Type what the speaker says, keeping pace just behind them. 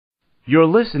You're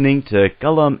listening to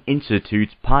Qalam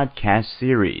Institute's podcast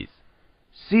series,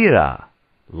 Seerah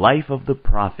Life of the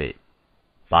Prophet,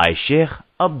 by Shaykh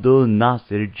Abdul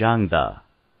Nasir Jangda.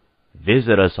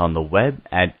 Visit us on the web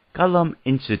at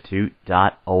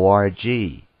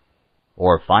qalaminstitute.org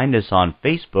or find us on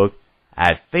Facebook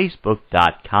at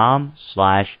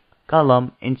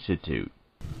facebook.com/qalaminstitute.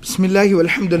 Bismillah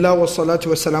walhamdulillah wa salatu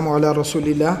wa salamu ala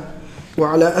rasulillah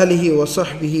wa ala alihi wa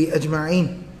sahbihi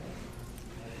ajma'een.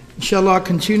 Inshallah,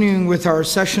 continuing with our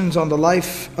sessions on the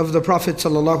life of the Prophet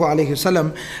sallallahu alayhi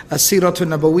wasallam, as-Seerah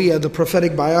Nabawiyyah, the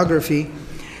prophetic biography.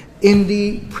 In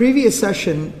the previous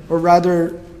session, or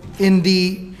rather in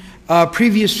the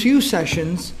previous few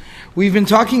sessions, we've been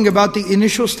talking about the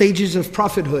initial stages of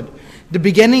prophethood, the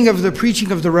beginning of the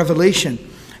preaching of the revelation.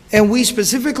 And we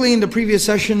specifically in the previous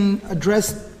session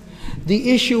addressed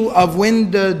the issue of when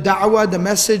the da'wah, the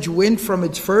message, went from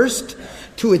its first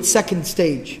to its second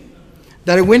stage.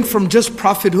 That it went from just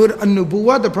prophethood,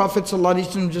 an-nubuwah, the Prophet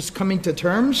ﷺ just coming to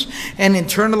terms and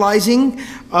internalizing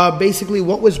basically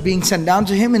what was being sent down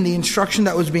to him and the instruction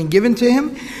that was being given to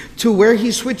him, to where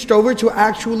he switched over to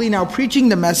actually now preaching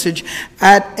the message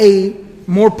at a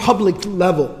more public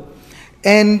level.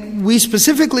 And we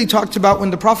specifically talked about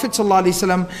when the Prophet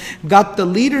ﷺ got the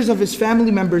leaders of his family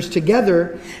members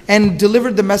together and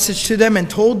delivered the message to them and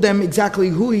told them exactly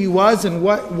who he was and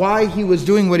why he was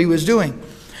doing what he was doing.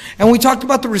 And we talked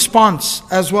about the response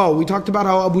as well. We talked about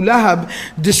how Abu Lahab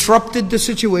disrupted the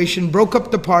situation, broke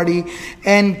up the party,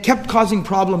 and kept causing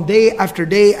problem day after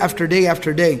day after day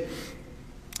after day.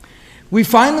 We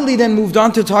finally then moved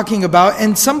on to talking about,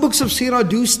 and some books of Seerah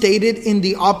do state it in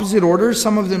the opposite order.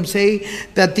 Some of them say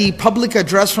that the public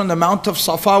address from the Mount of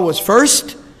Safa was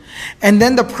first, and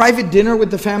then the private dinner with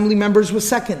the family members was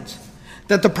second.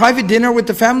 That the private dinner with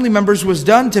the family members was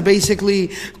done to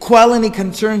basically quell any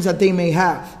concerns that they may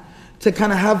have, to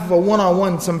kind of have a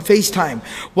one-on-one, some FaceTime.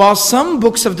 While some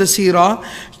books of the Seerah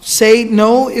say,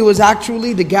 no, it was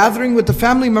actually the gathering with the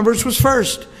family members was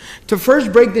first. To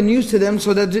first break the news to them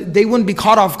so that they wouldn't be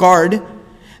caught off guard.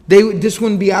 This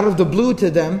wouldn't be out of the blue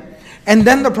to them. And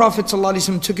then the Prophet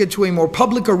ﷺ took it to a more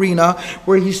public arena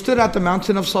where he stood at the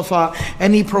mountain of Safa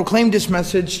and he proclaimed this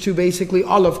message to basically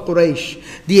all of Quraysh,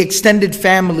 the extended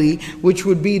family, which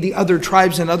would be the other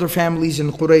tribes and other families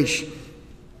in Quraysh.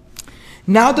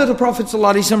 Now that the Prophet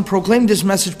ﷺ proclaimed this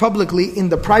message publicly in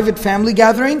the private family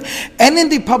gathering and in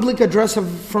the public address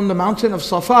from the mountain of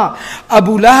Safa,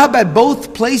 Abu Lahab at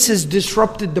both places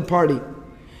disrupted the party.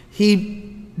 He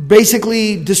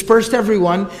basically dispersed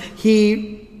everyone.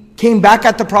 He came back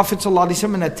at the Prophet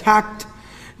ﷺ and attacked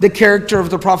the character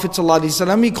of the Prophet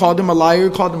ﷺ. He called him a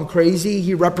liar, called him crazy.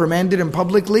 He reprimanded him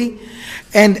publicly.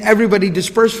 And everybody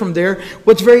dispersed from there.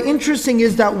 What's very interesting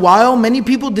is that while many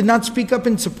people did not speak up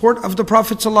in support of the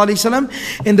Prophet ﷺ,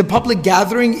 in the public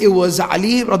gathering it was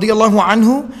Ali radiallahu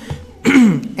anhu.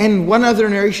 And one other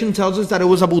narration tells us that it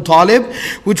was Abu Talib,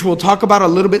 which we'll talk about a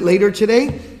little bit later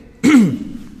today.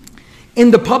 In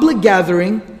the public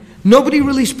gathering, nobody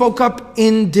really spoke up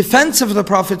in defense of the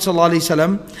Prophet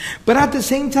ﷺ, but at the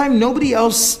same time, nobody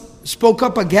else spoke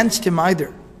up against him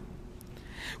either.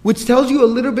 Which tells you a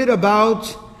little bit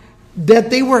about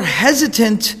that they were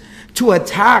hesitant to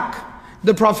attack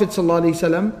the Prophet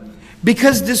ﷺ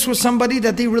because this was somebody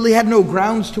that they really had no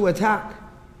grounds to attack.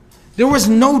 There was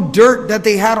no dirt that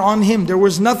they had on him. There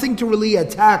was nothing to really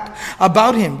attack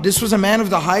about him. This was a man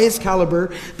of the highest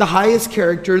caliber, the highest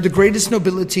character, the greatest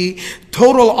nobility,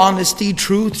 total honesty,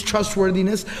 truth,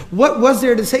 trustworthiness. What was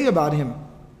there to say about him?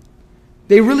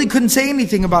 They really couldn't say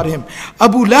anything about him.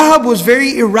 Abu Lahab was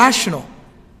very irrational,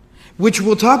 which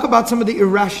we'll talk about some of the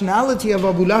irrationality of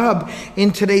Abu Lahab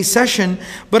in today's session.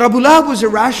 But Abu Lahab was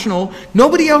irrational.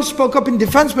 Nobody else spoke up in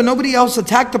defense, but nobody else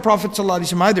attacked the Prophet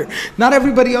ﷺ either. Not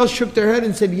everybody else shook their head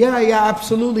and said, yeah,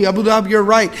 absolutely, Abu Lahab, you're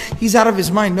right. He's out of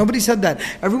his mind. Nobody said that.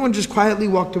 Everyone just quietly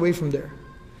walked away from there.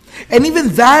 And even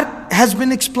that has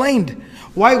been explained.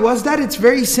 Why was that? It's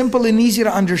very simple and easy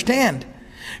to understand.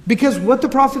 Because what the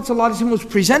Prophet ﷺ was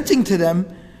presenting to them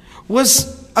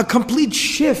was a complete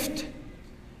shift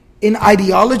in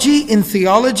ideology, in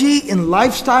theology, in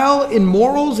lifestyle, in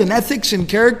morals, in ethics, in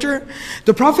character.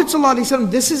 The Prophet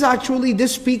ﷺ,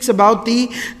 this speaks about the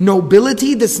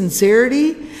nobility, the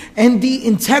sincerity, and the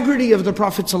integrity of the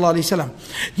Prophet ﷺ.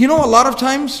 You know, a lot of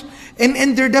times,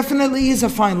 and there definitely is a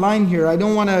fine line here. I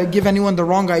don't want to give anyone the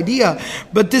wrong idea,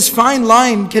 but this fine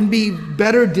line can be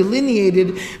better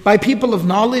delineated by people of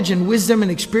knowledge and wisdom and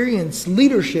experience,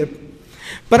 leadership.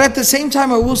 But at the same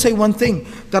time, I will say one thing,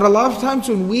 that a lot of times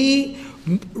when we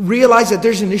realize that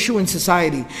there's an issue in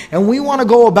society, and we want to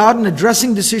go about and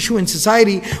addressing this issue in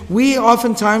society, we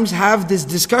oftentimes have this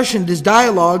discussion, this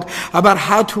dialogue about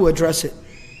how to address it.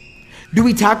 Do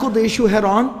we tackle the issue head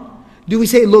on? Do we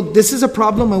say, look, this is a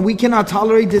problem and we cannot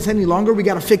tolerate this any longer, we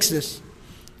got to fix this?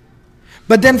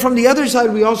 But then from the other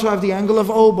side, we also have the angle of,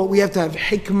 oh, but we have to have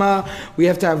hikmah, we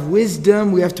have to have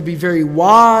wisdom, we have to be very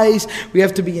wise, we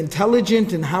have to be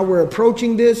intelligent in how we're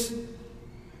approaching this.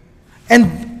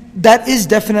 And that is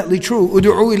definitely true.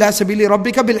 أُدْعُوا إِلَى سَبِيلِ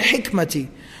رَبِّكَ بِالْحِكْمَةِ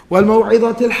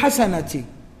وَالْمَوْعِظَةِ الْحَسَنَةِ.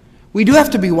 We do have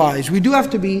to be wise, we do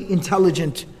have to be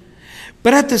intelligent.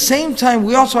 But at the same time,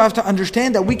 we also have to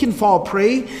understand that we can fall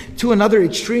prey to another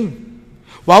extreme.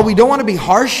 While we don't want to be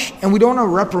harsh and we don't want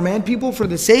to reprimand people for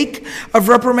the sake of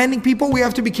reprimanding people, we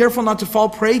have to be careful not to fall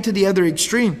prey to the other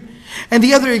extreme. And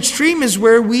the other extreme is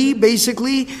where we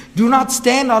basically do not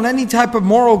stand on any type of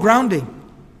moral grounding.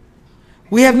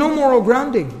 We have no moral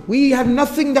grounding. We have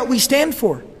nothing that we stand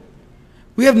for.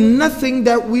 We have nothing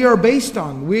that we are based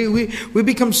on. We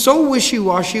become so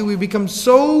wishy-washy. We become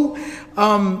so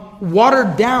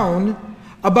watered down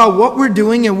about what we're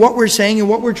doing and what we're saying and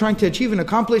what we're trying to achieve and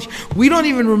accomplish. We don't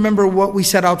even remember what we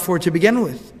set out for to begin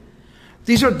with.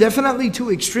 These are definitely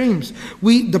two extremes.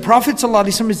 The Prophet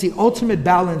ﷺ is the ultimate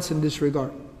balance in this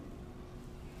regard.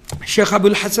 Shaykh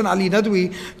Abdul Hassan Ali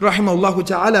Nadwi, rahimahullah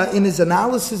ta'ala, in his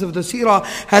analysis of the seerah,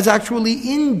 has actually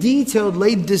in detail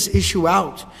laid this issue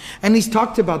out. And he's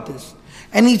talked about this.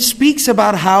 And he speaks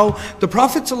about how the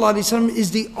Prophet ﷺ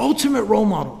is the ultimate role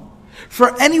model.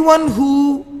 For anyone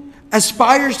who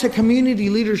aspires to community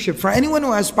leadership, for anyone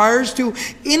who aspires to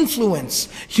influence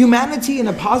humanity in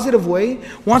a positive way,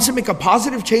 wants to make a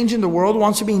positive change in the world,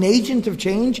 wants to be an agent of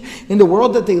change in the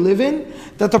world that they live in,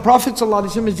 that the Prophet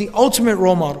ﷺ is the ultimate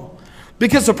role model.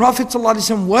 Because the Prophet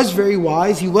ﷺ was very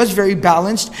wise, he was very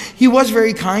balanced, he was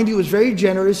very kind, he was very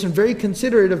generous and very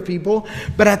considerate of people.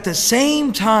 But at the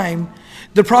same time,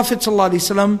 the Prophet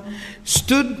ﷺ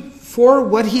stood for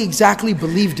what he exactly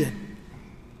believed in.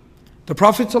 The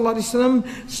Prophet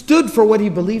ﷺ stood for what he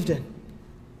believed in.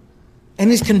 And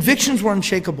his convictions were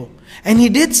unshakable. And he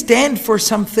did stand for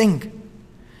something.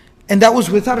 And that was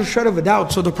without a shred of a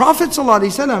doubt. So the Prophet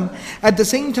ﷺ at the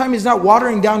same time is not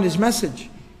watering down his message.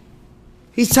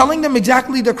 He's telling them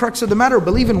exactly the crux of the matter.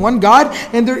 Believe in one God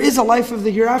and there is a life of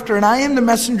the hereafter. And I am the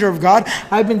messenger of God.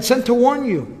 I've been sent to warn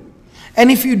you.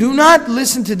 And if you do not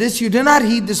listen to this, you do not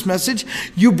heed this message,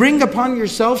 you bring upon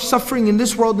yourself suffering in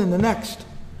this world and the next.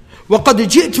 وَقَدْ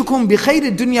جِئْتُكُمْ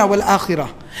بِخَيْرِ الدُّنْيَا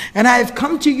وَالْآخِرَةِ. And I have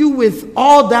come to you with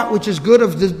all that which is good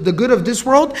of the good of this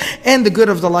world and the good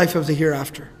of the life of the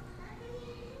hereafter.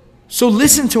 So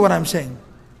listen to what I'm saying.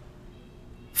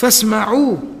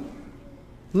 فَاسْمَعُوا.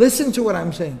 Listen to what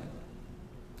I'm saying.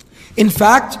 In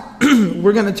fact,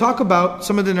 we're going to talk about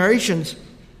some of the narrations.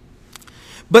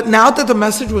 But now that the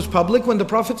message was public, when the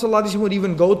Prophet ﷺ would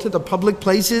even go to the public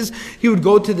places, he would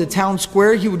go to the town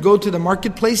square, he would go to the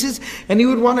marketplaces, and he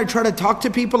would want to try to talk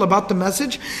to people about the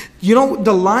message. You know,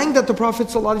 the line that the Prophet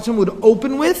ﷺ would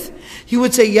open with, he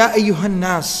would say, Ya ayyuhan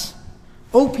nas,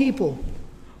 O people,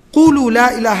 qulu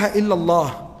la ilaha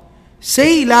illallah.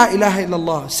 Say la ilaha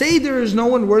illallah. Say there is no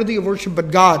one worthy of worship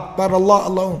but God, but Allah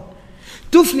alone.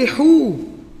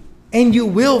 Tuflihu, and you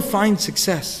will find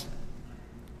success.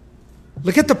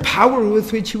 Look at the power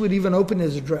with which he would even open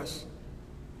his address.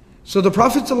 So the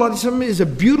Prophet ﷺ is a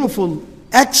beautiful,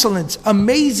 excellent,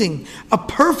 amazing, a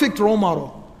perfect role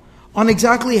model on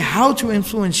exactly how to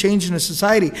influence change in a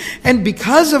society. And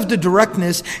because of the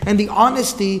directness and the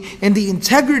honesty and the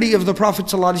integrity of the Prophet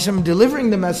ﷺ delivering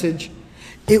the message,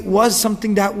 it was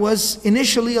something that was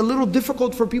initially a little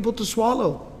difficult for people to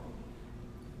swallow.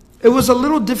 It was a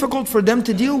little difficult for them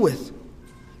to deal with.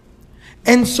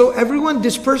 And so everyone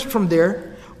dispersed from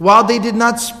there, while they did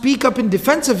not speak up in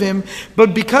defense of him,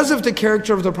 but because of the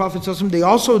character of the Prophet ﷺ, they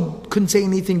also couldn't say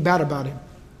anything bad about him.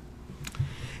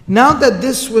 Now that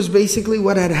this was basically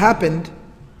what had happened,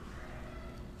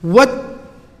 what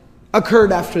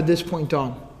occurred after this point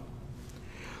on?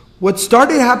 What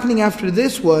started happening after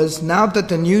this was, now that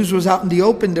the news was out in the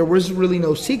open, there was really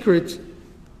no secret.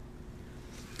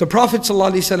 The Prophet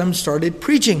ﷺ started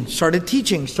preaching, started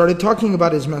teaching, started talking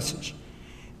about his message.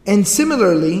 And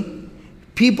similarly,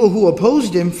 people who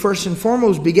opposed him, first and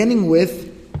foremost, beginning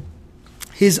with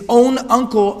his own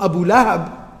uncle Abu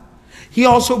Lahab, he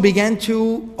also began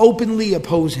to openly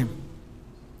oppose him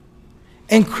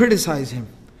and criticize him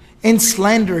and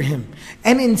slander him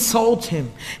and insult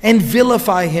him and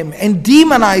vilify him and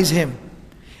demonize him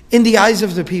in the eyes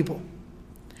of the people.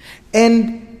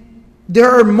 And there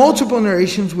are multiple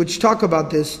narrations which talk about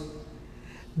this,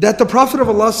 that the Prophet of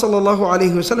Allah sallallahu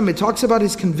alayhi wasallam, it talks about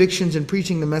his convictions in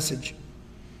preaching the message.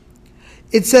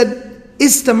 It said,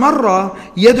 استمر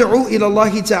يدعو إلى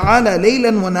الله تعالى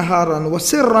ليلا ونهارا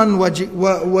وسرا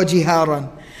وجهارا.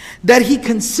 That he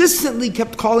consistently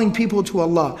kept calling people to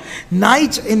Allah,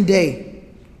 night and day,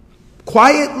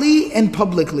 quietly and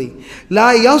publicly.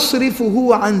 لا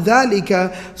يصرفه عن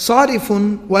ذلك صارف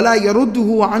ولا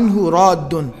يرده عنه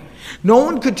راد. No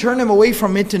one could turn him away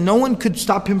from it, and no one could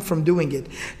stop him from doing it.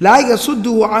 لا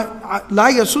يصده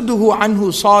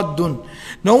عنه صاد.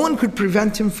 No one could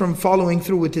prevent him from following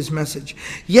through with his message.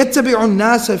 يتبع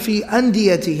الناس في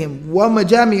أنديتهم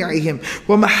ومجامعهم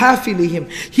ومحافلهم.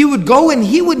 He would go and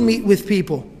he would meet with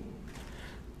people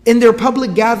in their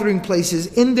public gathering places,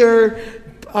 in their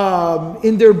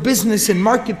business and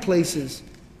marketplaces,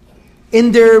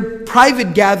 in their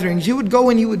private gatherings. He would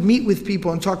go and he would meet with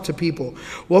people and talk to people.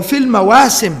 وفي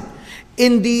المواسم,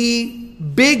 in the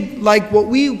big, like what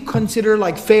we consider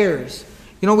like fairs.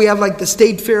 You know, we have like the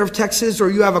State Fair of Texas,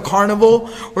 or you have a carnival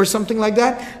or something like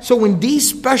that. So when these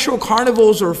special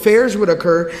carnivals or fairs would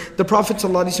occur, the Prophet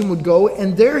ﷺ would go,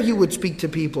 and there he would speak to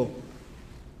people.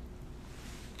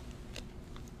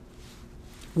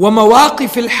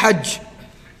 وَمَوَاقِفِ الْحَجِّ,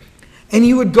 and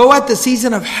he would go at the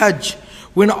season of Hajj,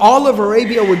 when all of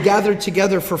Arabia would gather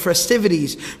together for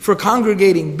festivities, for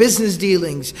congregating, business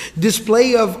dealings,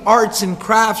 display of arts and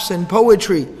crafts and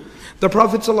poetry. The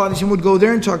Prophet ﷺ would go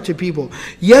there and talk to people.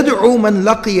 يَدْعُو مَنْ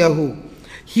لَقِيَهُ,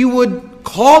 he would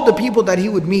call the people that he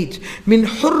would meet. مِنْ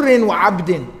حُرٍّ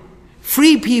وَعَبْدٍ,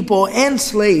 free people and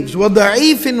slaves.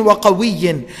 وَضَعِيفٍ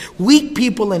وَقَوِيٍّ, weak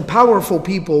people and powerful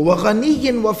people. وَغَنِيٍّ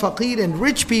وَفَقِيرٍ,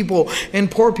 rich people and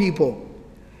poor people.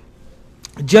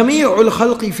 جَمِيعُ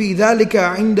الْخَلْقِ فِي ذَلِكَ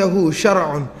عِنْدَهُ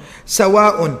شَرْعٌ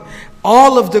سَوَاءٌ,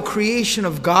 all of the creation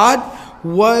of God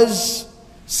was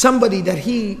somebody that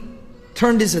he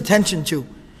turned his attention to.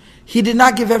 He did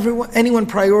not give anyone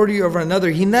priority over another.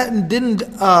 He didn't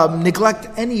neglect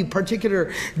any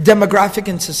particular demographic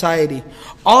in society.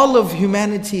 All of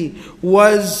humanity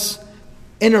was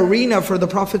an arena for the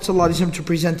Prophet ﷺ to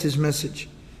present his message.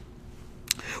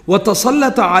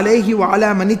 وَتَصَلَّتَ عَلَيْهِ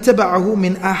وَعَلَى مَنِ اتَّبَعَهُ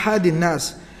مِنْ أَحَدِ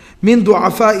النَّاسِ مِنْ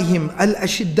ضُعَفَائِهِمْ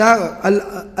الْأَشِدَّاءِ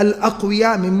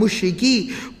الْأَقْوِيَاءِ مِنْ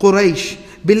مُشْرِكِي قُرَيْشِ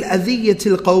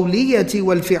بِالْأَذِيَّةِ الْقَوْلِيَّةِ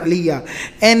وَالْفِعْلِيَّةِ.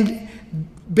 And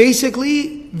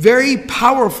basically, very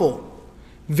powerful,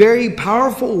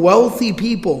 wealthy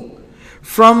people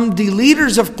from the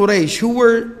leaders of Quraysh who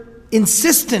were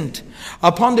insistent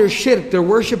upon their shirk, their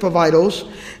worship of idols.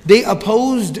 They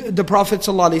opposed the Prophet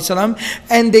ﷺ,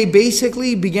 and they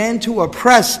basically began to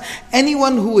oppress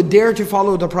anyone who would dare to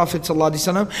follow the Prophet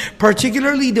ﷺ,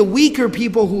 particularly the weaker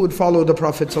people who would follow the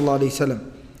Prophet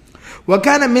ﷺ.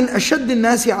 وَكَانَ مِنْ أَشَدِّ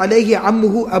النَّاسِ عَلَيْهِ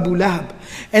عَمُّهُ أَبُو لَهَبٍ.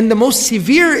 And the most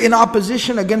severe in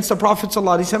opposition against the Prophet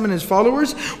ﷺ and his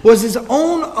followers was his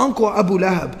own uncle Abu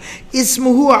Lahab.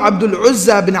 اسمه Abdul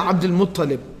Uzza bin Abdul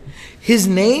Muttalib. His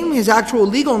name, his actual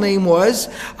legal name was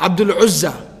Abdul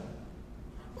Uzza.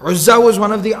 Uzza was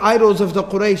one of the idols of the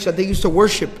Quraysh that they used to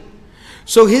worship.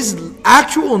 So his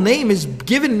actual name, his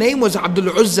given name was Abdul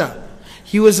Uzza.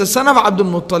 He was the son of Abdul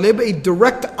Muttalib, a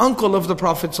direct uncle of the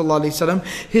Prophet ﷺ,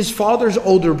 his father's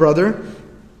older brother.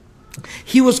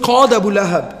 He was called Abu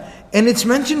Lahab. And it's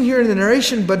mentioned here in the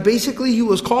narration, but basically he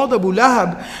was called Abu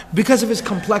Lahab because of his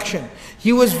complexion.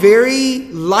 He was very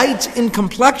light in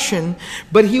complexion,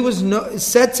 but he was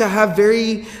said to have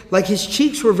his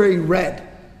cheeks were very red.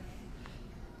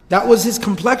 That was his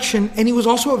complexion, and he was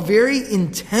also a very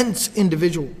intense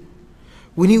individual.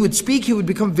 When he would speak, he would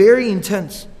become very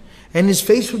intense, and his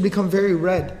face would become very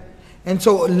red. And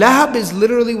so Lahab is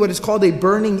literally what is called a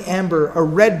burning amber, a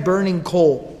red burning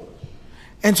coal.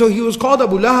 And so he was called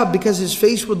Abu Lahab because his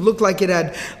face would look like it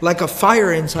had like a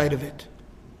fire inside of it.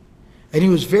 And he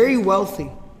was very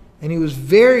wealthy, and he was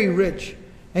very rich,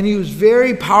 and he was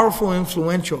very powerful and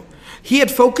influential. He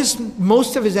had focused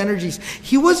most of his energies.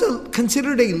 He was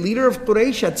considered a leader of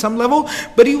Quraysh at some level,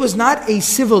 but he was not a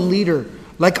civil leader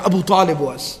like Abu Talib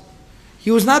was. He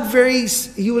was not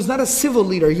a civil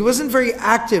leader. He wasn't very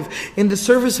active in the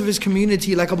service of his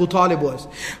community like Abu Talib was.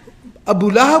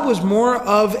 Abu Lahab was more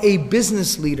of a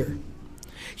business leader.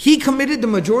 He committed the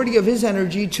majority of his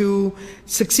energy to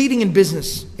succeeding in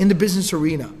business, in the business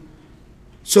arena.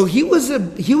 So he was a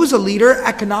leader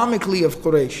economically of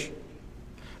Quraysh.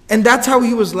 And that's how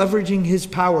he was leveraging his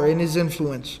power and his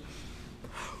influence.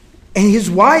 And his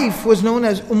wife was known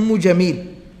as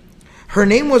Jamil. Her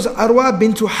name was Arwa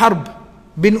bintu Harb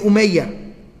bin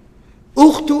Umayyah,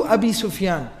 Ukhtu Abi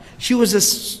Sufyan. She was a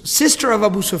sister of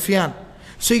Abu Sufyan.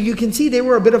 So you can see they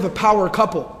were a bit of a power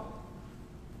couple.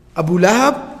 Abu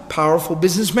Lahab, powerful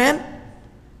businessman,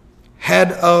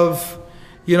 head of,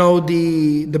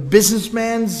 the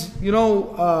businessman's,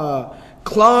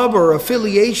 club or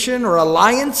affiliation or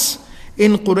alliance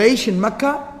in Quraysh, in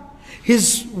Mecca.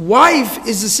 His wife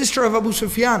is the sister of Abu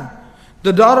Sufyan,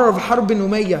 the daughter of Harb bin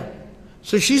Umayyah.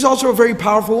 So she's also a very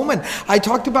powerful woman. I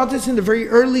talked about this in the very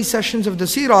early sessions of the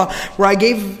Seerah, where I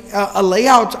gave a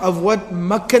layout of what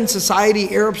Meccan society,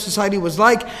 Arab society was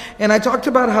like. And I talked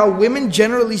about how women,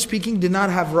 generally speaking, did not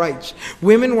have rights.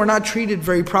 Women were not treated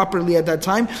very properly at that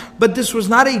time. But this was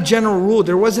not a general rule.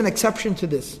 There was an exception to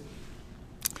this.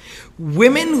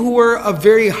 Women who were of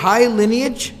very high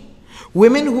lineage,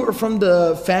 women who are from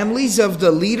the families of the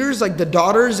leaders, like the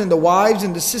daughters and the wives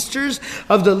and the sisters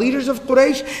of the leaders of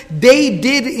Quraysh, they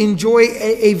did enjoy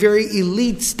a very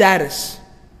elite status.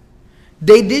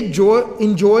 They did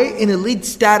enjoy an elite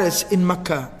status in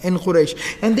Mecca and Quraysh.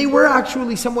 And they were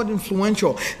actually somewhat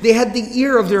influential. They had the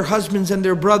ear of their husbands and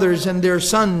their brothers and their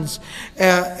sons,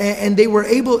 and they were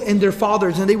able, and their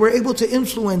fathers, and they were able to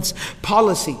influence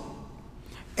policy.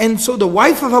 And so the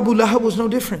wife of Abu Lahab was no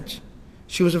different.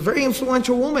 She was a very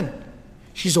influential woman.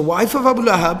 She's the wife of Abu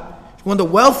Lahab, one of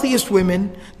the wealthiest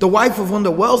women, the wife of one of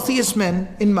the wealthiest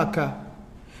men in Mecca.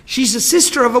 She's the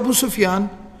sister of Abu Sufyan,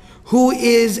 who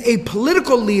is a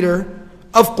political leader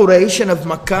of Quraysh and of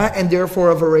Mecca and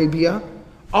therefore of Arabia.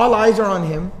 All eyes are on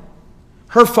him.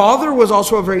 Her father was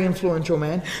also a very influential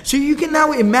man. So you can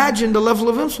now imagine the level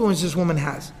of influence this woman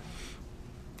has.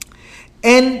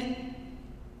 And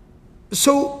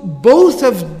so both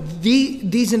of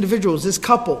these individuals, this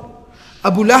couple,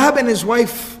 Abu Lahab and his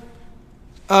wife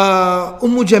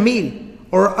Jamil,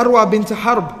 or Arwa bint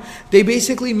Harb, they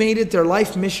basically made it their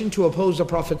life mission to oppose the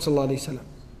Prophet ﷺ.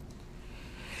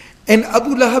 And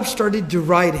Abu Lahab started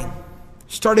deriding,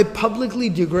 started publicly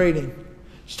degrading,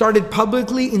 started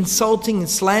publicly insulting and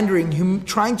slandering,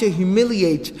 trying to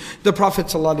humiliate the Prophet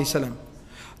ﷺ.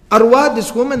 Arwa,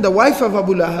 this woman, the wife of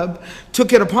Abu Lahab,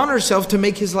 took it upon herself to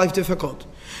make his life difficult.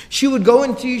 She would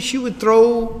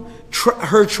throw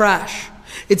her trash.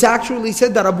 It's actually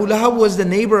said that Abu Lahab was the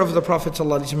neighbor of the Prophet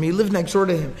ﷺ. He lived next door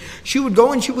to him. She would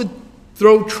go and she would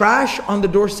throw trash on the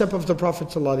doorstep of the Prophet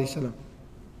ﷺ.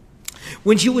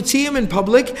 When she would see him in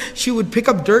public, she would pick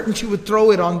up dirt and she would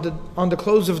throw it on the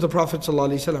clothes of the Prophet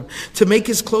ﷺ to make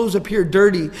his clothes appear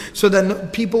dirty so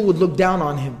that people would look down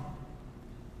on him.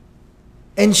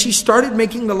 And she started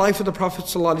making the life of the Prophet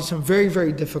ﷺ very,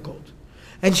 very difficult.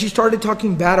 And she started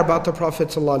talking bad about the Prophet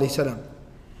ﷺ.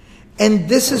 And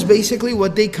this is basically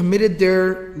what they committed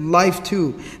their life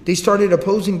to. They started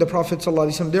opposing the Prophet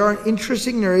ﷺ. There are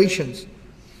interesting narrations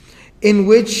in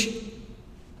which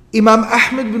Imam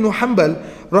Ahmad bin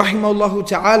Hanbal, rahimahullah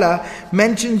ta'ala,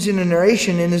 mentions in a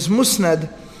narration in his Musnad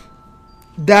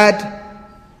that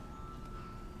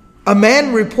a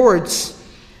man reports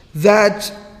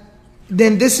that,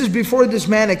 then this is before this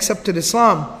man accepted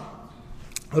Islam,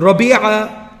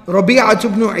 Rabi'ah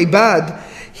ibn Ibad,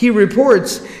 he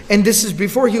reports, and this is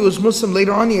before he was Muslim,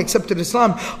 later on he accepted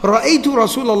Islam. رَأَيْتُ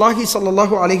رَسُولَ اللَّهِ صَلَّى اللَّهُ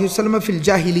عَلَيْهِ وَسَلَّمَ فِي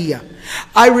الْجَاهِلِيَّةِ.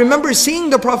 I remember seeing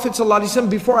the Prophet ﷺ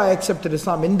before I accepted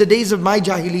Islam, in the days of my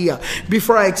Jahiliyyah,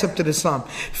 before I accepted Islam.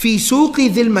 فِي سُوقِ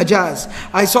ذِي الْمَجَازِ.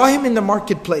 I saw him in the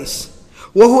marketplace.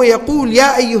 وَهُوَ يَقُولُ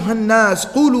يَا أَيُّهَا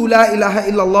النَّاسِ قُولُوا لَا إِلَهَ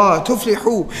إِلَّا اللَّهِ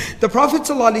تُفْلِحُوا. The Prophet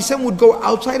ﷺ would go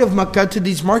outside of Mecca to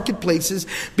these marketplaces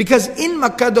because in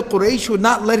Mecca the Quraysh would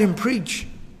not let him preach.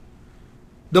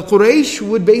 The Quraysh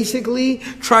would basically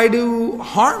try to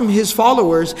harm his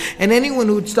followers and anyone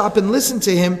who would stop and listen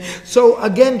to him. So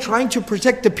again, trying to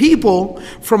protect the people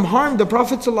from harm, the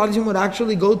Prophet ﷺ would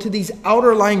actually go to these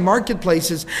outer lying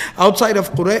marketplaces outside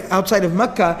of outside of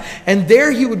Mecca, and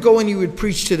there he would go and he would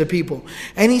preach to the people.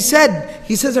 And he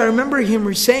says, I remember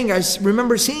seeing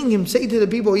him say to the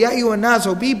people, Ya ayyuhan nas,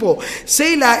 O people,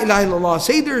 say la ilaha illallah,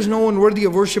 say there is no one worthy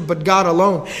of worship but God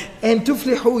alone, and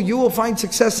tuflihu, you will find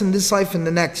success in this life and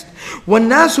the next.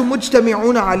 وَالنَّاسُ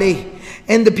مُجْتَمِعُونَ عَلَيْهِ.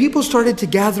 And the people started to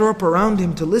gather up around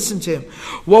him to listen to him.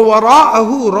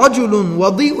 وَوَرَاءَهُ رَجُلٌ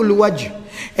وَضِيءُ الْوَجْهِ.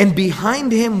 And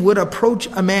behind him would approach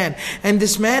a man. And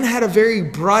this man had a very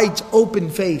bright,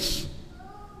 open face.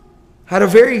 Had a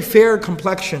very fair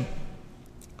complexion.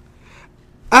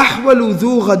 أَحْوَلُ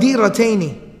ذُو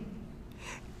غَدِيرَتَيْنِ.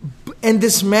 And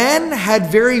this man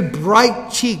had very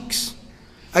bright cheeks.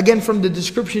 Again, from the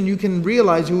description you can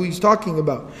realize who he's talking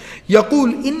about.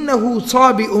 يَقُولُ إِنَّهُ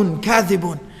صَابِئٌ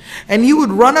كَاذِبٌ. And he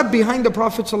would run up behind the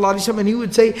Prophet ﷺ and he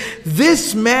would say,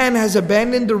 this man has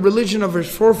abandoned the religion of his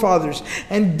forefathers,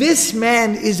 and this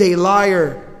man is a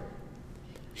liar.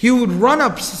 He would run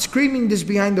up screaming this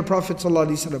behind the Prophet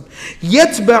ﷺ.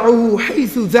 يَتْبَعُهُ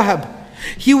حَيْثُ ذَهَبَ.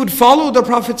 He would follow the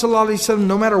Prophet ﷺ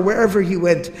no matter wherever he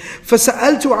went.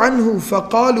 فَسَأَلْتُ عَنْهُ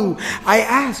فَقَالُوا. I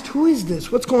asked, who is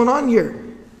this? What's going on here?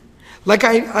 Like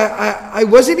I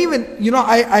wasn't even,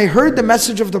 I heard the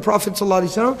message of the Prophet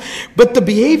ﷺ, but the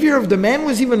behavior of the man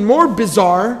was even more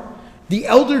bizarre. The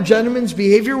elder gentleman's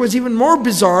behavior was even more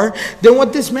bizarre than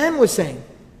what this man was saying.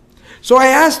 So I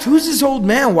asked, who's this old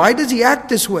man? Why does he act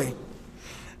this way?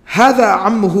 هَذَا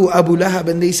عَمُّهُ أَبُو لَهَبٍ.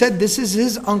 And they said, this is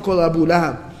his uncle Abu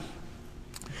Lahab.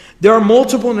 There are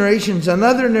multiple narrations.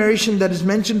 Another narration that is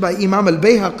mentioned by Imam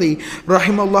al-Bayhaqi,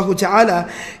 rahimahullah ta'ala,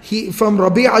 from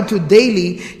Rabi'atu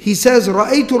Daily, he says,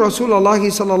 رَأَيْتُ رَسُولَ اللَّهِ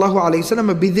صَلَّى اللَّهُ عَلَيْهِ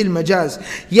وسلم بِذِي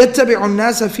الْمَجَازِ يَتَّبِعُ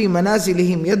النَّاسَ فِي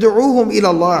مَنَازِلِهِمْ يَدْعُوهُم إِلَى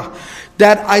اللَّهِ.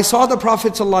 That I saw the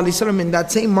Prophet ﷺ in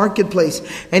that same marketplace,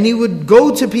 and he would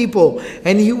go to people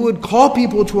and he would call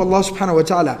people to Allah subhanahu wa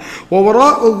ta'ala.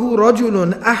 وَوَرَاءُهُ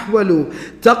رَجُلٌ أَحْوَلُ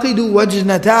تَقِدُ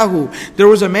وَجْنَتَاهُ. There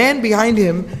was a man behind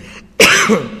him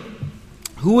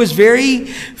who was very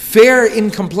fair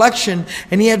in complexion,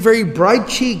 and he had very bright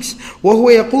cheeks.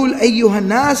 وَهُوَ يَقُولُ أَيُّهَا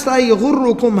النَّاسِ لَا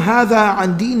يَغُرُّكُمْ هَذَا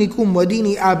عَنْ دِينِكُمْ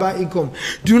وَدِينِ آبَائِكُمْ.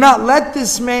 Do not let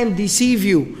this man deceive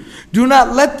you. Do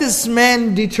not let this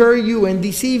man deter you and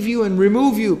deceive you and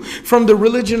remove you from the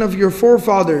religion of your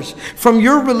forefathers, from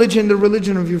your religion, the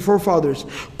religion of your forefathers.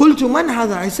 قُلْتُ مَنْ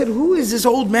هَذَا. I said, who is this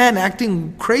old man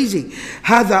acting crazy?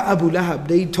 هَذَا أَبُو لَهَبٍ.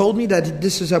 They told me that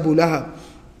this is Abu Lahab.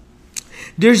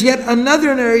 There's yet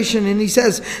another narration, and he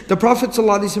says, the Prophet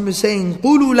ﷺ is saying,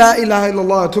 قُولُوا لَا إِلَهَ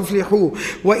إِلَّا اللَّهُ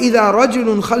تُفْلِحُوا وَإِذَا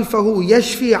رَجُلٌ خَلْفَهُ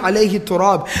يَشْفِي عَلَيْهِ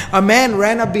التُّرَابِ. A man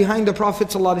ran up behind the Prophet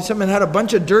ﷺ and had a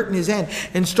bunch of dirt in his hand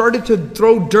and started to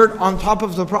throw dirt on top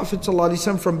of the Prophet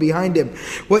ﷺ from behind him.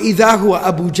 وَإِذَا هُوَ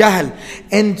أَبُو جَهَلٍ.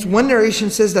 And one narration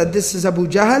says that this is Abu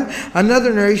Jahl.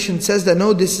 Another narration says that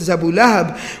no, this is Abu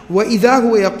Lahab. وَإِذَا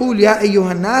هُوَ يَقُولُ يَا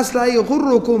أَيُّهَا النَّاسِ لَا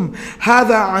يَغُرُّكُمْ هَذَا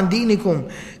عَنْ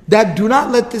دِينِكُمْ. That do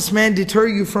not let this man deter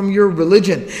you from your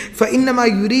religion.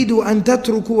 فَإِنَّمَا يُرِيدُ أَن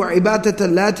تَتْرُكُوا عِبَادَةَ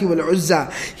اللَّاتِ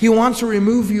وَالْعُزَّى. He wants to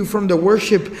remove you from the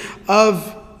worship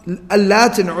of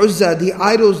Allat and Uzza, the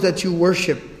idols that you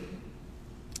worship.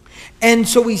 And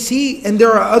so we see, and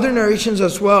there are other narrations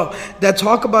as well, that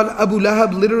talk about Abu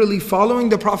Lahab literally following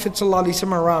the Prophet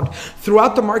ﷺ around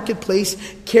throughout the marketplace,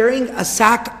 carrying a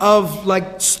sack of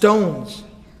like stones,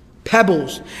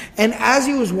 pebbles. And as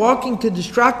he was walking to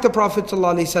distract the Prophet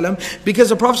ﷺ, because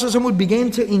the Prophet ﷺ would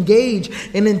begin to engage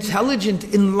in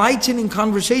intelligent, enlightening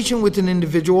conversation with an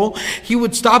individual, he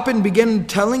would stop and begin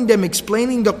telling them,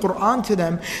 explaining the Quran to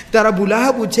them, that Abu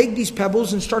Lahab would take these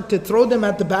pebbles and start to throw them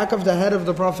at the back of the head of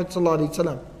the Prophet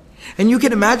ﷺ. And you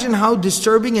can imagine how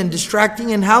disturbing and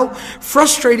distracting and how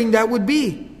frustrating that would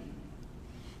be.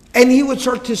 And he would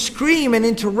start to scream and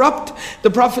interrupt the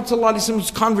Prophet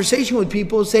ﷺ's conversation with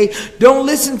people, say, don't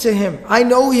listen to him, I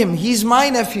know him, he's my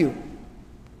nephew.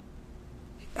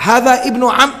 هذا ابن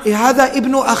أخي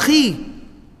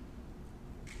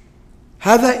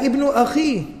هذا ابن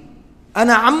أخي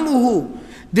أنا عمه.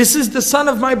 This is the son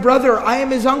of my brother, I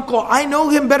am his uncle, I know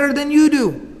him better than you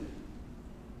do.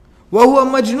 وهو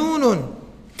مجنون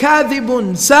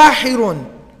كاذب ساحر.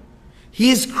 He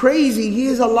is crazy, he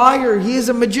is a liar, he is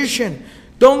a magician.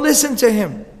 Don't listen to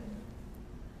him.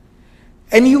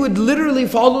 And he would literally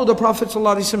follow the Prophet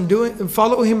ﷺ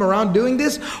follow him around doing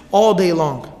this all day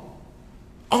long.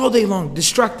 All day long,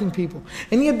 distracting people.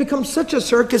 And he had become such a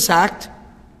circus act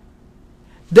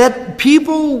that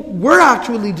people were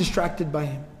actually distracted by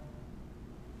him.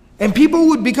 And people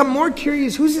would become more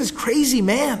curious, who's this crazy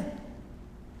man?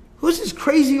 Who's this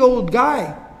crazy old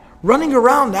guy running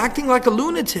around acting like a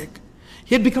lunatic?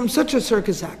 He had become such a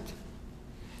circus act.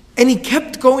 And he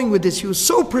kept going with this. He was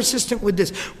so persistent with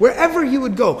this. Wherever he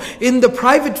would go, in the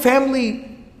private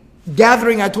family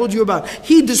gathering I told you about,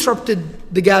 he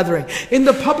disrupted the gathering. In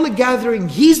the public gathering,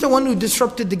 he's the one who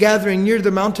disrupted the gathering near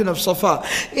the mountain of Safa.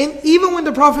 And even when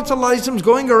the Prophet ﷺ is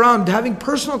going around having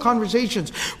personal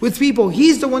conversations with people,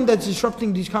 he's the one that's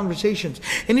disrupting these conversations.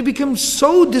 And he becomes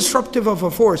so disruptive of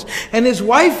a force. And his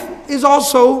wife is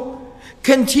also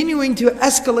continuing to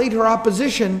escalate her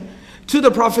opposition to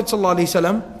the Prophet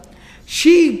ﷺ.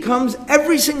 She comes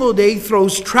every single day,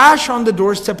 throws trash on the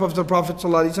doorstep of the Prophet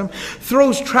ﷺ,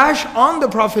 throws trash on the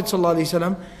Prophet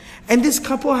ﷺ, and this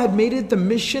couple had made it the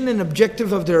mission and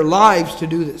objective of their lives to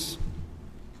do this.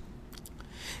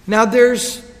 Now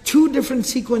there's two different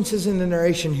sequences in the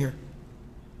narration here.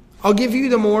 I'll give you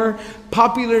the more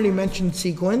popularly mentioned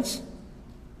sequence,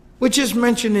 which is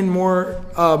mentioned in more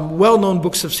well-known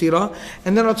books of Seerah,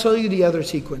 and then I'll tell you the other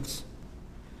sequence.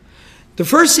 The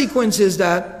first sequence is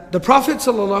that the Prophet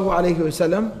sallallahu alayhi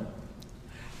wasallam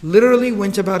literally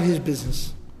went about his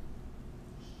business.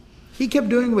 He kept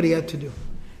doing what he had to do,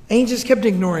 and he just kept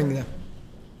ignoring them,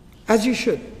 as you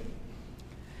should.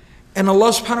 And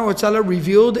Allah subhanahu wa ta'ala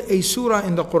revealed a surah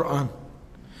in the Quran,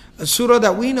 a surah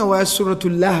that we know as Surah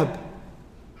Lahab.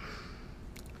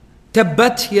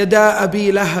 تبت يدا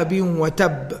أبي لهب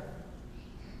وتب.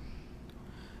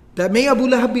 That may Abu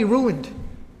Lahab be ruined.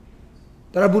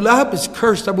 That Abu Lahab is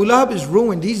cursed. Abu Lahab is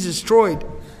ruined. He's destroyed.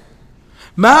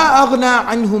 ما أغنى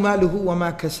عنه ماله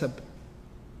وما كسب.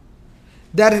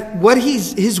 That what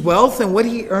his wealth and what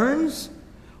he earns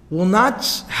will not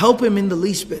help him in the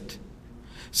least bit.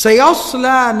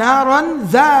 سيصلى نارا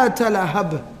ذات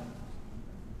لهب.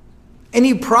 And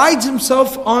he prides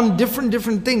himself on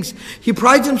different things. He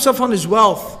prides himself on his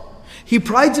wealth. He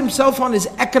prides himself on his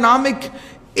economic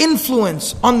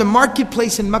influence on the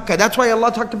marketplace in Mecca. That's why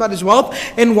Allah talked about his wealth.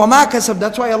 And وَمَا كَسَبْ.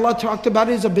 That's why Allah talked about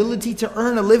his ability to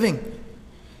earn a living.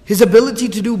 His ability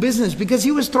to do business. Because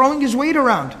he was throwing his weight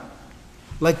around.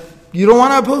 Like, you don't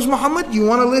want to oppose Muhammad? You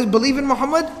want to believe in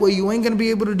Muhammad? Well, you ain't going to be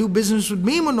able to do business with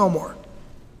me no more.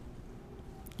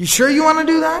 You sure you want to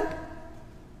do that?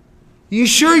 You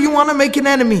sure you want to make an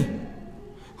enemy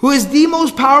who is the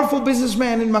most powerful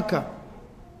businessman in Mecca,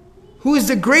 who is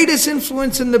the greatest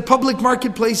influence in the public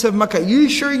marketplace of Mecca? You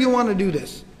sure you want to do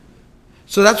this?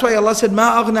 So that's why Allah said,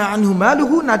 مَا أَغْنَى عَنْهُ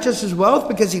مَالُهُ. Not just his wealth,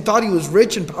 because he thought he was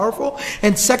rich and powerful.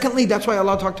 And secondly, that's why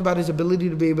Allah talked about his ability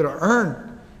to be able to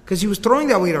earn, because he was throwing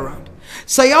that weight around.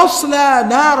 سَيَصْلَى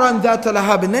نَارًا ذَاتَ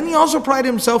لَهَبٍ. And then he also prided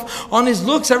himself on his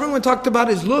looks. Everyone talked about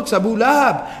his looks. Abu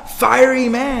Lahab, fiery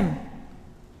man.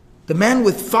 The man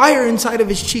with fire inside of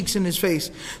his cheeks and his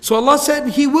face. So Allah said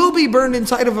he will be burned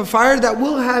inside of a fire that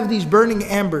will have these burning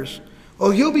ambers.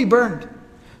 Oh, he'll be burned.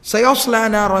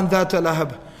 سَيَصْلَى نَارًا ذَاتَ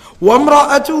لَهَبٍ.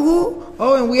 وَامْرَأَتُهُ.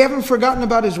 Oh, and we haven't forgotten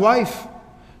about his wife.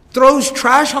 Throws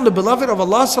trash on the beloved of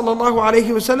Allah, sallallahu, alayhi,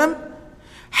 wasallam.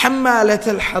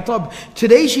 حَمَّالَةَ الْحَطَبِ.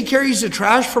 Today she carries the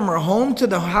trash from her home to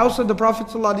the house of the Prophet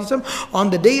ﷺ. On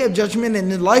the day of judgment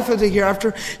and in the life of the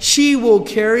hereafter, she will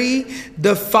carry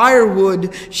the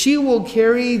firewood, she will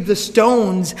carry the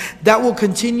stones that will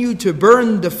continue to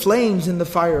burn the flames in the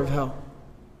fire of hell.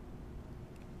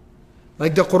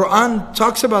 Like the Quran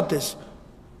talks about this.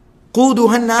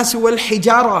 قُودُهَا النَّاسِ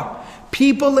وَالْحِجَارَةِ.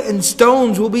 People and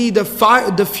stones will be the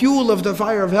fuel of the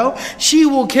fire of hell. She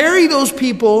will carry those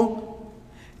people,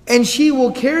 and she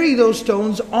will carry those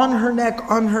stones on her neck,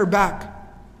 on her back,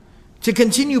 to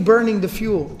continue burning the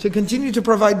fuel, to continue to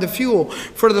provide the fuel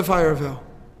for the fire of hell.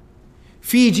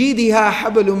 فِي جِيدِهَا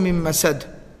حَبَلٌ مِّن مَّسَدٍ.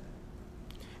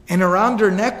 And around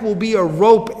her neck will be a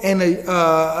rope and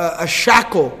a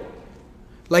shackle,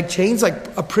 like chains,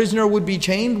 like a prisoner would be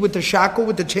chained with the shackle,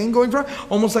 with the chain going from,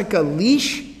 almost like a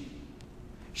leash.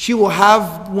 She will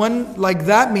have one like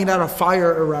that made out of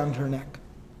fire around her neck.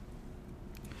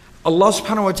 Allah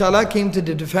subhanahu wa ta'ala came to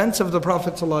the defense of the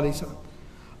Prophet ﷺ.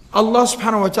 Allah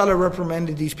subhanahu wa ta'ala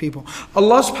reprimanded these people.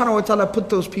 Allah subhanahu wa ta'ala put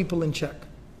those people in check.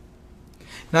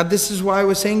 Now this is why I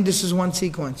was saying this is one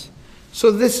sequence. So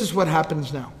this is what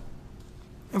happens now.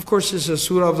 Of course, this is a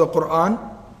surah of the Quran.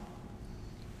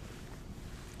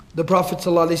 The Prophet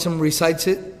ﷺ recites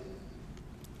it,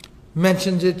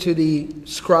 mentions it to the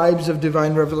scribes of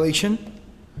divine revelation,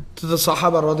 to the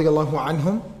Sahaba radiallahu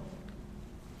anhum.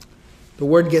 The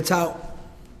word gets out.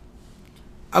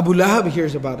 Abu Lahab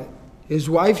hears about it. His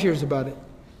wife hears about it.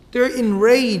 They're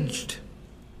enraged.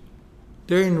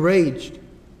 They're enraged.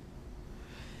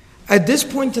 At this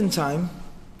point in time,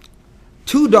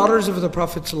 two daughters of the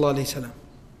Prophet ﷺ,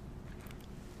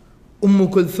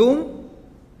 Kulthum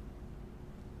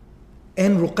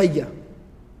and Ruqayyah,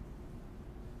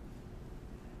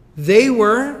 they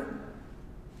were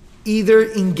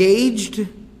either engaged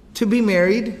to be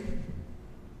married,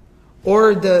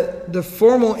 or the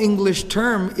formal English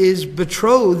term is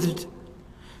betrothed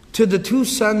to the two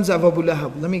sons of Abu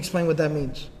Lahab. Let me explain what that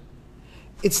means.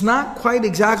 It's not quite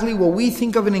exactly what we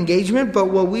think of an engagement, but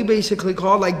what we basically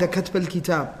call like the katb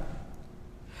al-kitab.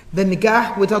 The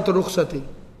nikah without the rukhsati.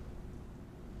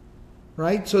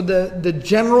 Right? So the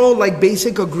general like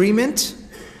basic agreement,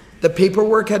 the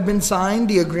paperwork had been signed,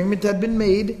 the agreement had been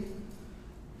made,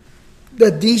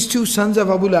 that these two sons of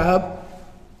Abu Lahab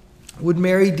would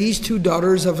marry these two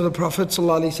daughters of the Prophet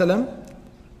ﷺ.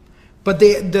 But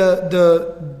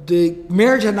the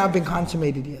marriage had not been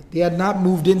consummated yet. They had not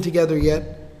moved in together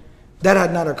yet. That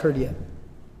had not occurred yet.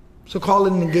 So call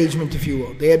it an engagement, if you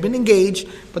will. They had been engaged,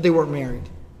 but they weren't married.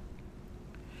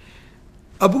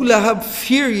 Abu Lahab,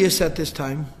 furious at this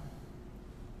time,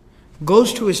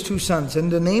 goes to his two sons.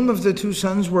 And the name of the two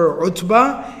sons were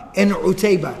Utbah and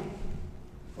Utaybah.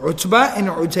 Utbah and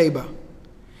Utaybah.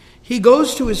 He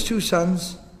goes to his two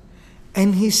sons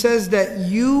and he says that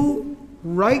you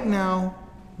right now,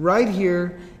 right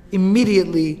here,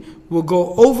 immediately will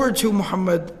go over to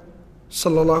Muhammad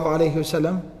sallallahu alayhi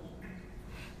wasallam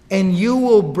and you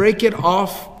will break it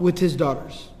off with his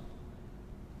daughters.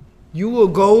 You will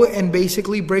go and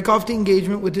basically break off the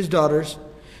engagement with his daughters,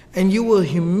 and you will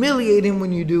humiliate him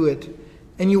when you do it,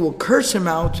 and you will curse him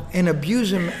out and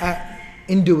abuse him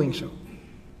in doing so.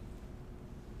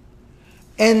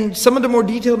 And some of the more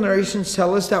detailed narrations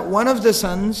tell us that one of the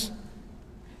sons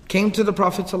came to the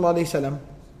Prophet ﷺ,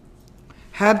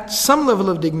 had some level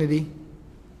of dignity,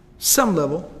 some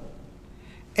level,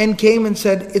 and came and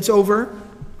said, "It's over.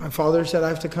 My father said I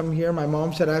have to come here. My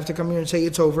mom said I have to come here and say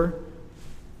it's over."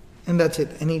 And that's it.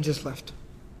 And he just left.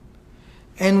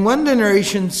 And the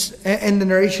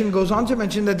narration goes on to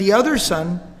mention that the other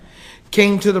son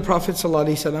came to the Prophet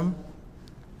ﷺ,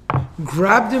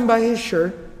 grabbed him by his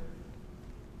shirt,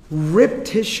 ripped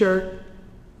his shirt,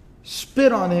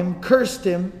 spit on him, cursed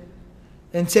him,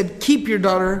 and said, "Keep your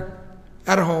daughter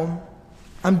at home.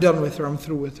 I'm done with her. I'm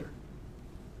through with her."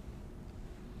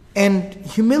 And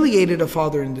humiliated a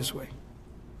father in this way.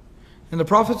 And the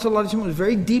Prophet ﷺ was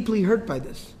very deeply hurt by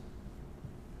this.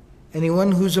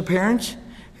 Anyone who's a parent,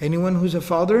 anyone who's a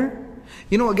father,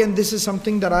 again, this is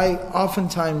something that I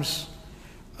oftentimes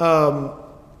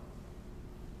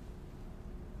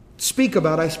speak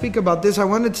about. I speak about this. I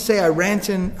wanted to say I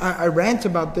rant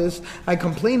about this. I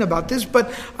complain about this, but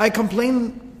I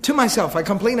complain to myself. I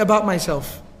complain about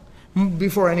myself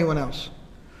before anyone else.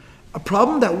 A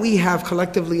problem that we have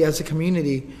collectively as a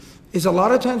community is a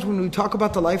lot of times when we talk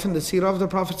about the life and the seerah of the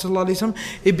Prophet ﷺ,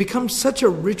 it becomes such a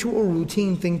ritual,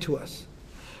 routine thing to us,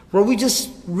 where we just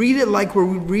read it like we're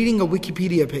reading a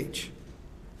Wikipedia page.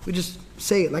 We just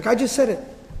say it, like I just said it.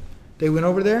 They went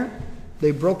over there,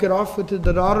 they broke it off with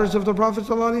the daughters of the Prophet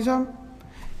ﷺ,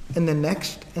 and then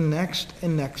next, and next,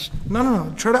 and next.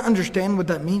 No. Try to understand what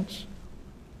that means.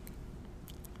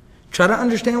 Try to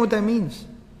understand what that means.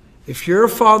 If you're a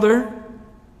father,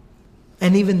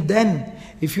 and even then,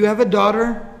 if you have a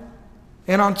daughter,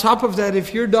 and on top of that,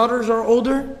 if your daughters are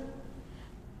older,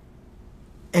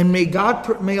 and may Allah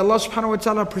subhanahu wa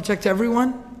ta'ala protect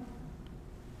everyone,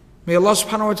 may Allah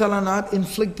subhanahu wa ta'ala not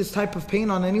inflict this type of pain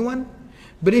on anyone,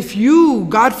 but if you,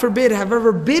 God forbid, have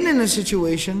ever been in a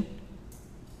situation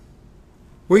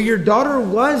where your daughter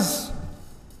was,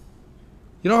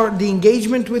 the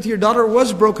engagement with your daughter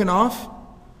was broken off,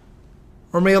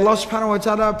 or may Allah subhanahu wa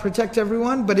ta'ala protect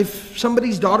everyone, but if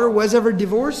somebody's daughter was ever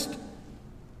divorced,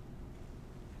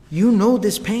 you know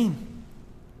this pain.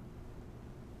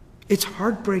 It's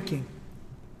heartbreaking.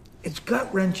 It's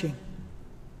gut-wrenching.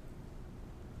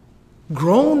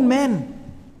 Grown men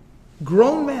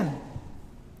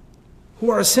who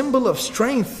are a symbol of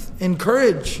strength and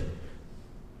courage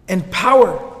and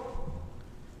power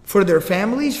for their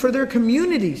families, for their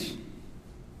communities,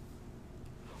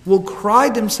 will cry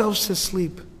themselves to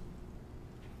sleep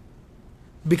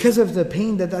because of the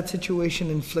pain that situation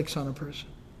inflicts on a person.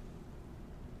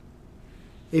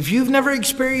 If you've never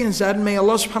experienced that, may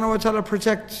Allah subhanahu wa ta'ala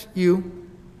protect you.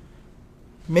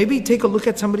 Maybe take a look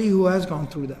at somebody who has gone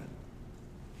through that.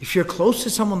 If you're close to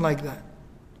someone like that,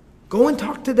 go and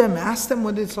talk to them, ask them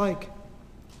what it's like.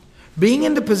 Being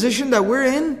in the position that we're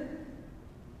in,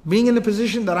 being in the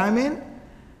position that I'm in,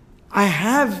 I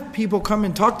have people come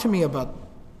and talk to me about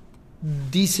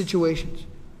these situations.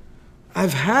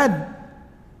 I've had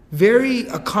very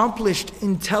accomplished,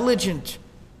 intelligent,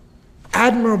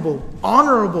 admirable,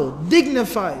 honorable,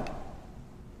 dignified,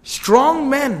 strong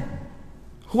men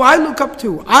who I look up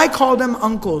to. I call them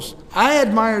uncles. I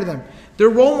admire them. They're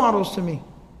role models to me.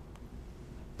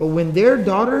 But when their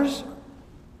daughters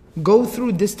go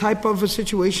through this type of a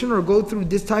situation or go through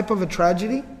this type of a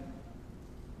tragedy,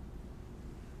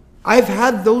 I've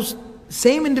had those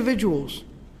same individuals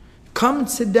come and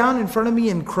sit down in front of me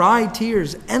and cry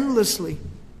tears endlessly.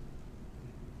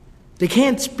 They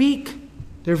can't speak.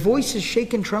 Their voices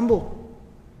shake and tremble.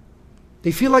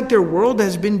 They feel like their world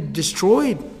has been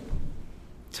destroyed.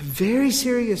 It's a very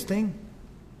serious thing.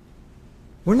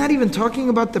 We're not even talking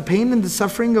about the pain and the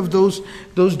suffering of those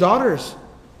daughters.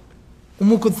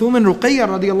 Kulthum and Ruqayya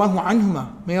radiallahu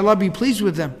anhuma. May Allah be pleased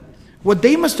with them. What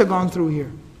they must have gone through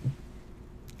here.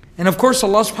 And of course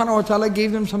Allah subhanahu wa ta'ala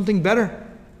gave them something better.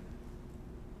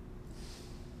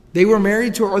 They were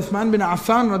married to Uthman bin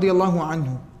Affan radiallahu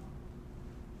anhu,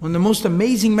 one of the most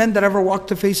amazing men that ever walked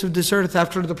the face of this earth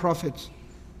after the prophets.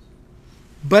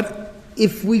 But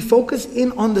if we focus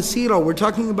in on the seerah, we're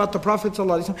talking about the Prophet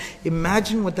ﷺ.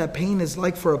 Imagine what that pain is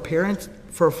like for a parent,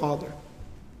 for a father.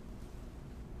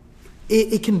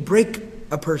 It can break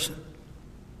a person.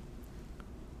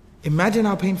 Imagine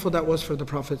how painful that was for the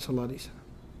Prophet ﷺ.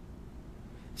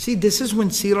 See, this is when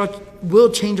seerah will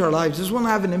change our lives. This will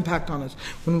have an impact on us.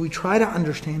 When we try to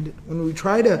understand it, when we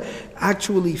try to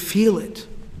actually feel it.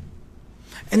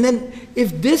 And then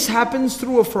if this happens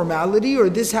through a formality or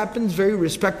this happens very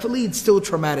respectfully, it's still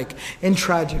traumatic and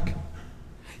tragic.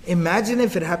 Imagine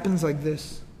if it happens like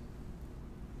this.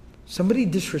 Somebody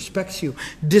disrespects you,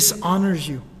 dishonors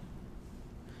you.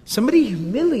 Somebody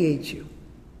humiliates you.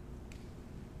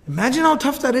 Imagine how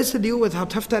tough that is to deal with, how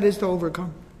tough that is to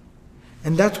overcome.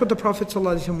 And that's what the Prophet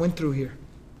ﷺ went through here.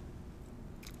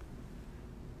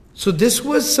 So this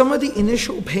was some of the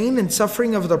initial pain and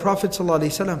suffering of the Prophet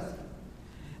ﷺ.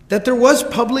 That there was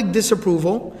public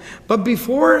disapproval, but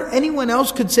before anyone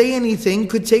else could say anything,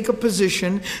 could take a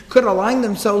position, could align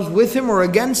themselves with him or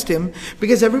against him,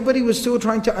 because everybody was still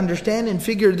trying to understand and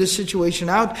figure this situation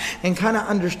out and kind of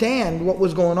understand what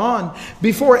was going on.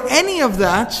 Before any of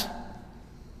that,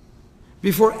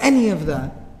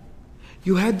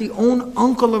 you had the own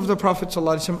uncle of the Prophet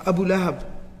ﷺ, Abu Lahab,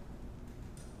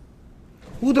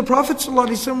 who the Prophet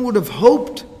ﷺ would have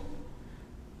hoped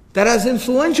that as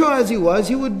influential as he was,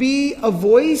 he would be a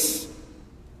voice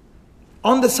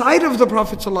on the side of the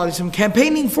Prophet ﷺ,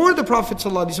 campaigning for the Prophet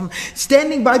ﷺ,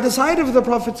 standing by the side of the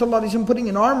Prophet ﷺ, putting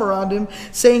an arm around him,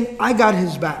 saying, I got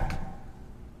his back.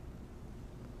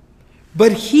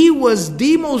 But he was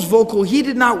the most vocal. He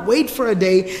did not wait for a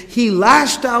day. He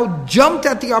lashed out, jumped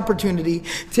at the opportunity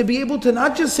to be able to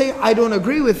not just say, I don't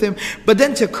agree with him, but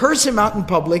then to curse him out in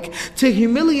public, to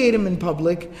humiliate him in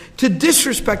public, to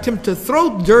disrespect him, to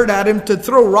throw dirt at him, to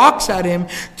throw rocks at him,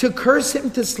 to curse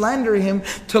him, to slander him,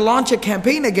 to launch a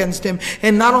campaign against him.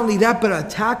 And not only that, but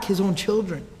attack his own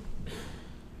children.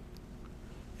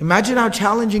 Imagine how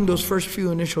challenging those first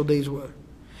few initial days were.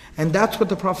 And that's what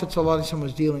the Prophet ﷺ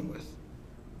was dealing with.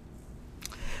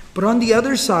 But on the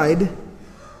other side,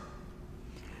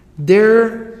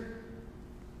 there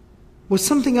was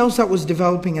something else that was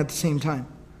developing at the same time.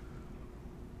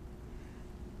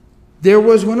 There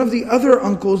was one of the other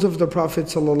uncles of the Prophet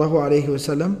sallallahu, alayhi,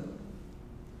 wasallam,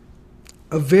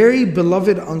 a very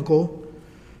beloved uncle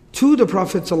to the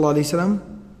Prophet sallallahu, alayhi,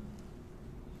 wasallam,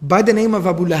 by the name of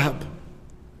Abu Lahab.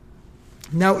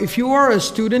 Now, if you are a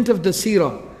student of the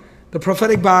Seerah, the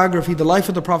prophetic biography, the life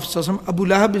of the Prophet sallallahu, alayhi, wasallam, Abu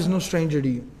Lahab is no stranger to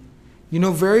you. You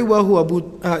know very well who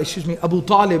Abu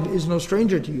Talib is no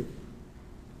stranger to you.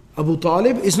 Abu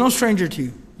Talib is no stranger to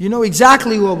you. You know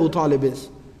exactly who Abu Talib is.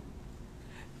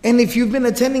 And if you've been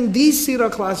attending these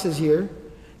Seerah classes here,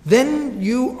 then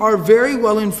you are very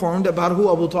well informed about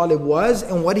who Abu Talib was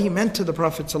and what he meant to the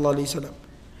Prophet ﷺ.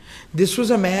 This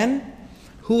was a man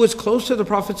who was close to the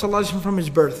Prophet ﷺ from his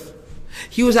birth.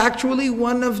 He was actually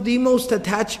one of the most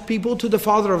attached people to the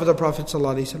father of the Prophet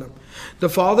ﷺ. The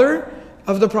father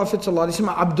of the Prophet ﷺ,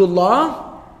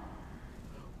 Abdullah,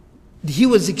 he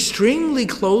was extremely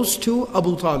close to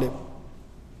Abu Talib.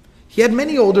 He had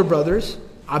many older brothers,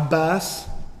 Abbas,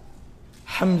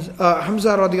 Hamza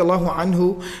radiallahu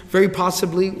anhu, very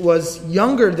possibly was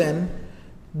younger than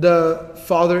the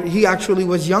father. He actually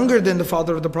was younger than the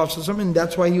father of the Prophet ﷺ, and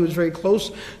that's why he was very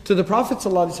close to the Prophet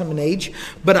ﷺ in age.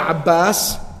 But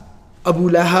Abbas,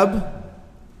 Abu Lahab,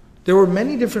 there were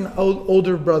many different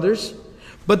older brothers.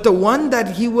 But the one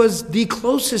that he was the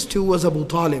closest to was Abu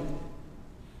Talib.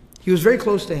 He was very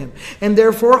close to him. And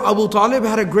therefore Abu Talib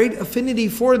had a great affinity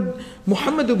for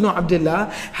Muhammad ibn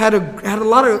Abdullah, had a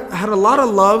lot of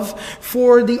love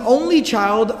for the only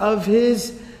child of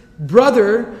his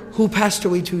brother who passed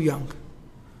away too young.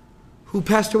 Who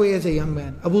passed away as a young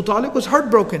man. Abu Talib was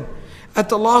heartbroken at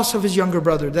the loss of his younger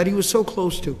brother that he was so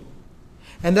close to.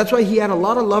 And that's why he had a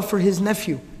lot of love for his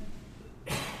nephew.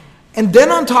 And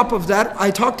then on top of that,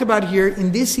 I talked about here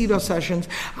in these Seerah sessions,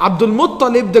 Abdul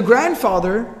Muttalib, the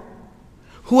grandfather,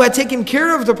 who had taken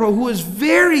care of the Prophet, who was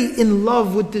very in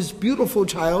love with this beautiful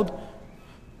child,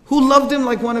 who loved him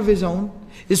like one of his own,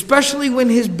 especially when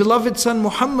his beloved son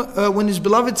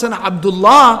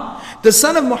Abdullah, the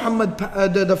son of Muhammad,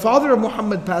 the father of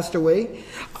Muhammad passed away.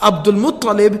 Abdul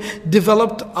Muttalib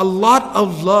developed a lot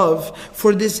of love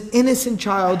for this innocent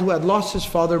child who had lost his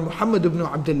father, Muhammad ibn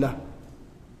Abdullah.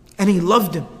 And he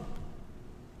loved him.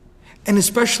 And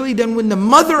especially then when the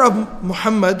mother of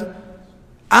Muhammad,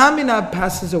 Amina,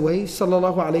 passes away,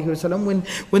 sallallahu alayhi wasallam,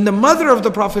 when the mother of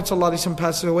the Prophet sallallahu alayhi wasallam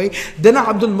passes away, then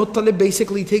Abdul Muttalib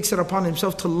basically takes it upon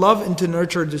himself to love and to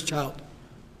nurture this child.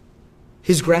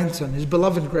 His grandson, his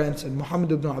beloved grandson,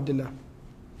 Muhammad ibn Abdullah.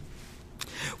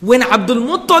 When Abdul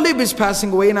Muttalib is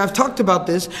passing away, and I've talked about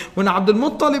this, when Abdul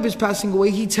Muttalib is passing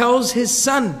away, he tells his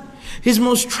son, his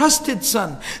most trusted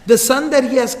son, the son that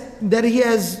he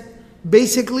has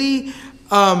basically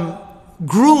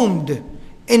groomed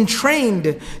and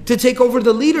trained to take over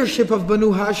the leadership of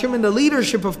Banu Hashim and the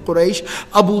leadership of Quraysh,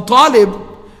 Abu Talib,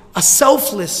 a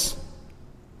selfless,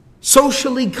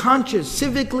 socially conscious,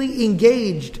 civically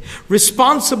engaged,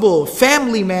 responsible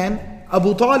family man,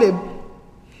 Abu Talib,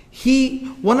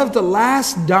 one of the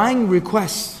last dying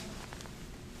requests,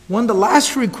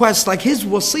 like his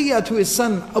wasiyah to his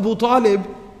son Abu Talib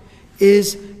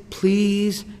is,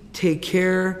 please take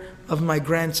care of my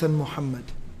grandson Muhammad.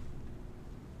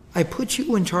 I put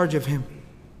you in charge of him.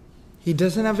 He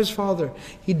doesn't have his father.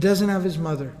 He doesn't have his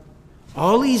mother.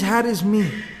 All he's had is me.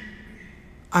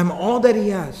 I'm all that he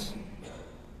has.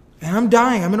 And I'm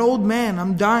dying. I'm an old man.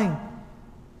 I'm dying.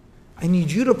 I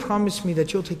need you to promise me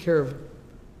that you'll take care of him.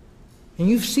 And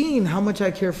you've seen how much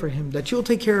I care for him, that you'll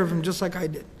take care of him just like I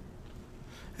did.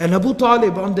 And Abu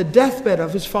Talib, on the deathbed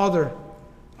of his father,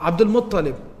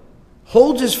 Abdul,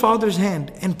 holds his father's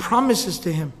hand and promises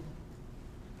to him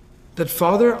that,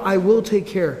 Father, I will take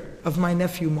care of my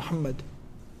nephew Muhammad.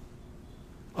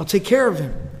 I'll take care of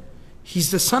him.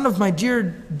 He's the son of my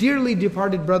dearly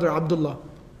departed brother Abdullah.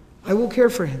 I will care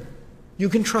for him. You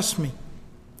can trust me.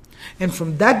 And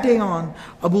from that day on,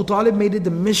 Abu Talib made it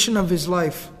the mission of his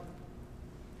life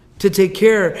to take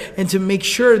care and to make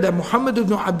sure that Muhammad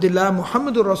ibn Abdullah,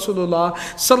 Muhammadur Rasulullah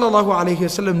sallallahu alayhi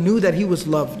wasallam knew that he was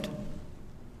loved.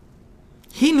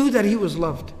 He knew that he was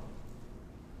loved.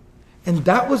 And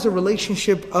that was the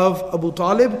relationship of Abu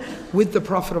Talib with the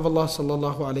Prophet of Allah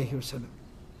sallallahu alayhi wasallam.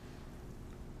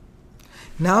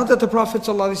 Now that the Prophet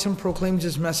sallallahu alayhi wasallam proclaims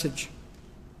his message,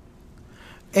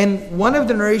 and one of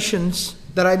the narrations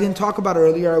that I didn't talk about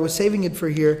earlier, I was saving it for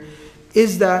here,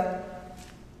 is that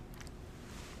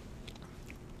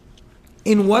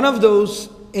in one of those,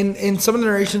 in some of the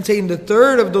narrations say in the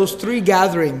third of those three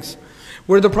gatherings,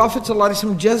 where the Prophet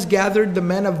ﷺ just gathered the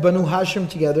men of Banu Hashim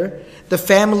together, the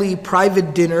family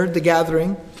private dinner, the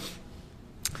gathering,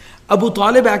 Abu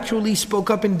Talib actually spoke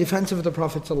up in defense of the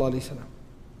Prophet ﷺ.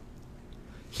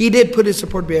 He did put his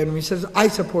support behind him. He says, I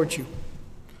support you.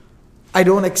 I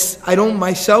don't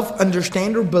myself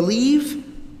understand or believe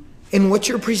in what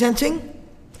you're presenting,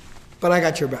 but I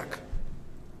got your back.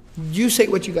 You say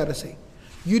what you got to say.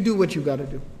 You do what you got to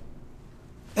do.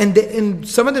 And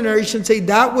some of the narrations say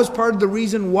that was part of the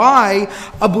reason why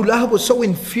Abu Lahab was so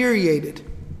infuriated.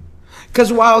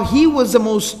 Because while he was the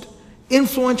most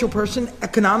influential person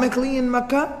economically in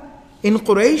Mecca, in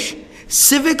Quraysh,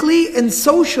 civically and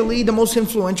socially the most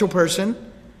influential person,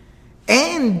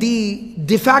 and the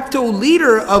de facto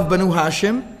leader of Banu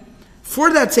Hashim,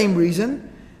 for that same reason,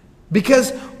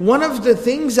 because one of the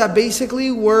things that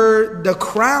basically were the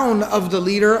crown of the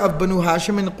leader of Banu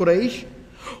Hashim in Quraysh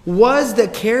was the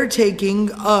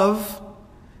caretaking of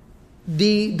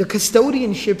the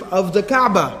custodianship of the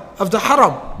Kaaba, of the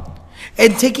Haram,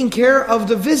 and taking care of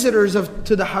the visitors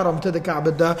to the Haram, to the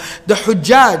Kaaba, the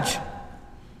Hujjaj.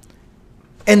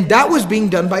 And that was being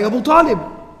done by Abu Talib,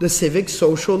 the civic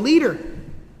social leader.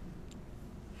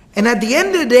 And at the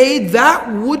end of the day,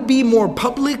 that would be more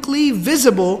publicly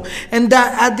visible, and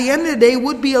that at the end of the day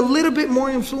would be a little bit more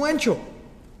influential.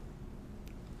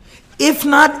 If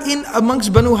not in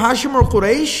amongst Banu Hashim or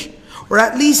Quraysh, or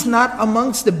at least not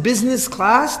amongst the business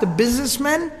class, the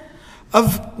businessmen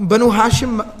of Banu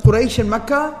Hashim, Quraysh and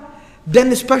Mecca,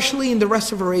 then especially in the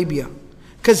rest of Arabia.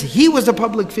 Because he was the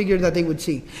public figure that they would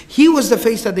see. He was the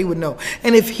face that they would know.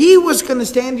 And if he was going to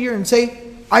stand here and say,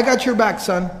 I got your back,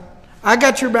 son. I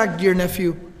got your back, dear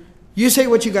nephew. You say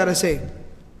what you got to say.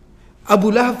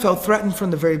 Abu Lahab felt threatened from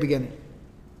the very beginning.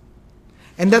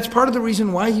 And that's part of the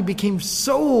reason why he became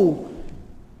so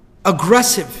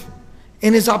aggressive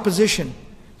in his opposition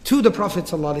to the Prophet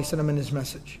ﷺ and his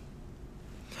message.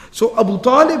 So Abu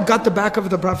Talib got the back of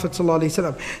the Prophet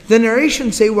ﷺ. The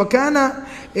narrations say,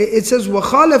 it says,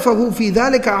 وَخَالَفَهُ فِي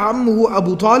ذَلِكَ عَمُّهُ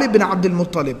أَبُو طَالِبٍ بِنْ عَبْدِ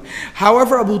الْمُطَّلِبِ.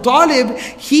 However, Abu Talib,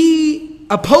 he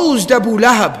opposed Abu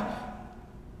Lahab.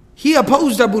 He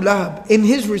opposed Abu Lahab in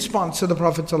his response to the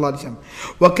Prophet ﷺ.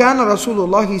 وَكَانَ رَسُولُ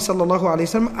اللَّهِ صَلَّى اللَّهُ عَلَيْهِ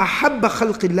وسلم أَحَبَّ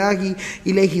خَلْقِ اللَّهِ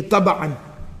إِلَيْهِ طَبَعًا.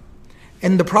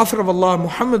 And the Prophet of Allah,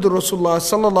 Muhammadur Rasulullah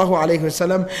sallallahu alayhi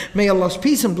wasallam, may Allah's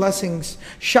peace and blessings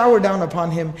shower down upon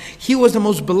him. He was the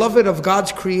most beloved of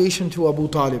God's creation to Abu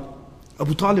Talib.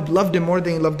 Abu Talib loved him more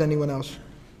than he loved anyone else.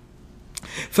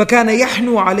 فَكَانَ يَحْنُ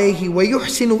عَلَيْهِ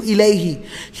وَيُحْسِنُ إِلَيْهِ.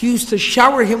 He used to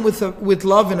shower him with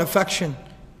love and affection.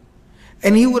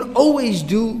 And he would always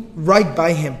do right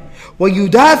by him.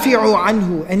 وَيُدَافِعُ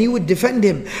عَنْهُ. And he would defend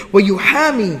him.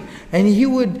 وَيُحَامِي. And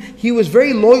he was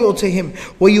very loyal to him.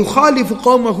 وَيُخَالِفُ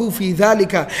قَوْمَهُ فِي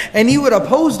ذَلِكَ. And he would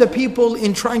oppose the people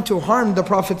in trying to harm the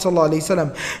Prophet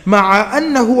ﷺ. مَعَ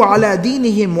أَنَّهُ عَلَى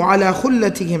دِينِهِمْ وَعَلَى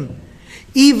خُلَّتِهِمْ.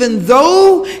 Even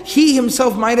though he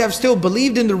himself might have still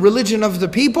believed in the religion of the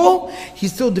people, he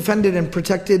still defended and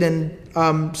protected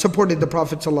and supported the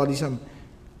Prophet ﷺ.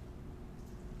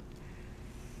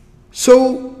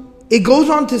 So it goes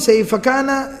on to say,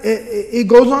 it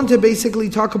goes on to basically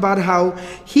talk about how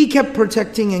he kept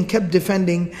protecting and kept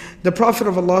defending the Prophet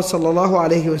of Allah sallallahu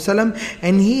alayhi wasallam,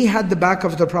 and he had the back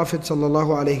of the Prophet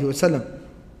sallallahu alayhi wasallam.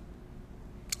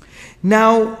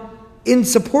 Now, in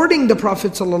supporting the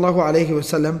Prophet sallallahu alaihi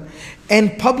wasallam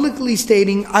and publicly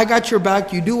stating, I got your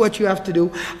back, you do what you have to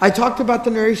do. I talked about the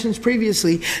narrations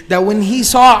previously, that when he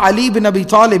saw Ali bin Abi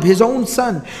Talib, his own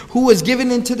son, who was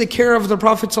given into the care of the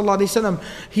Prophet sallallahu alaihi wasallam,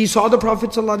 he saw the Prophet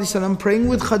sallallahu alaihi wasallam praying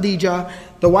with Khadija,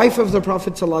 the wife of the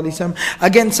Prophet sallallahu alaihi wasallam.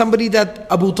 Again, somebody that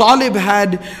Abu Talib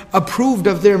had approved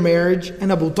of their marriage,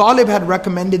 and Abu Talib had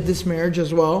recommended this marriage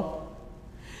as well.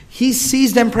 He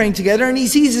sees them praying together, and he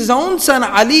sees his own son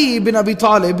Ali ibn Abi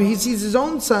Talib, he sees his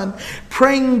own son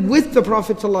praying with the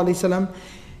Prophet ﷺ.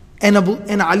 And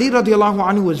Ali radiallahu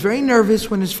anhu was very nervous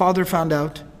when his father found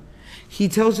out. He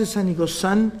tells his son, he goes,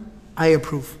 son, I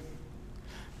approve.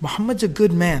 Muhammad's a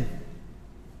good man.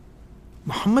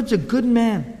 Muhammad's a good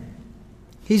man.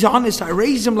 He's honest. I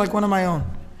raised him like one of my own.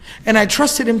 And I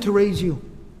trusted him to raise you.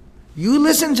 You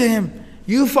listen to him,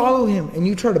 you follow him, and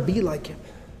you try to be like him.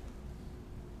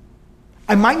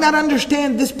 I might not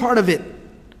understand this part of it,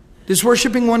 this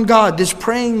worshiping one God, this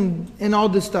praying and all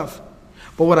this stuff.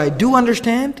 But what I do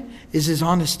understand is his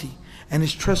honesty and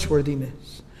his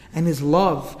trustworthiness and his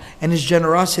love and his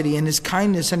generosity and his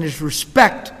kindness and his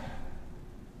respect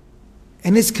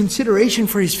and his consideration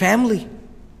for his family.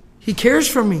 He cares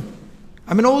for me.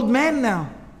 I'm an old man now.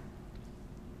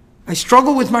 I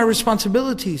struggle with my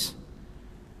responsibilities.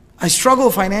 I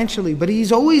struggle financially, but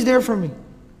he's always there for me.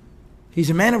 He's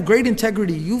a man of great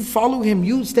integrity. You follow him,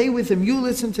 you stay with him, you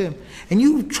listen to him. And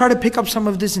you try to pick up some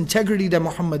of this integrity that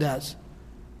Muhammad has.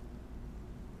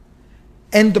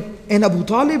 And Abu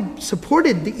Talib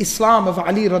supported the Islam of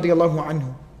Ali radiallahu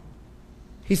anhu.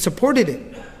 He supported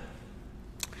it.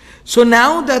 So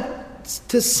now that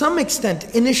to some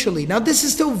extent, initially, now this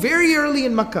is still very early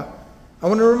in Makkah. I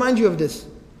want to remind you of this.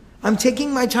 I'm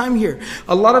taking my time here.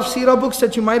 A lot of seerah books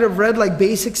that you might have read, like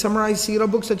basic summarized seerah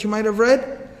books that you might have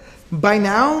read, by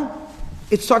now,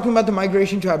 it's talking about the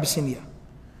migration to Abyssinia.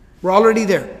 We're already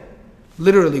there.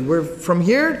 Literally, we're from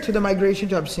here to the migration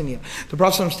to Abyssinia. The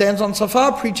Prophet stands on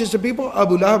Safa, preaches to people.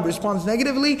 Abu Lahab responds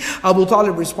negatively. Abu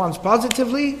Talib responds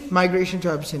positively. Migration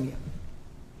to Abyssinia.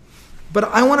 But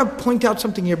I want to point out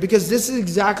something here, because this is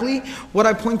exactly what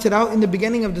I pointed out in the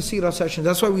beginning of the Seerah session.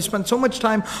 That's why we spent so much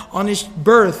time on his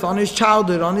birth, on his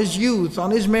childhood, on his youth,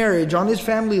 on his marriage, on his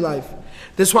family life.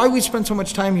 That's why we spend so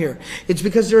much time here. It's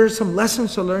because there are some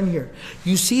lessons to learn here.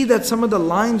 You see that some of the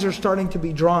lines are starting to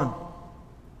be drawn.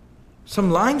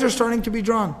 Some lines are starting to be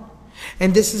drawn.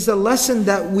 And this is a lesson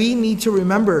that we need to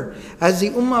remember as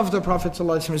the ummah of the Prophet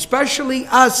ﷺ, especially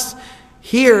us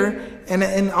here.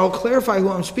 And I'll clarify who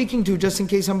I'm speaking to just in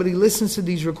case somebody listens to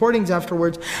these recordings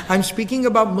afterwards. I'm speaking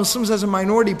about Muslims as a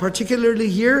minority, particularly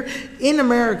here in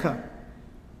America.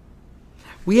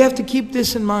 We have to keep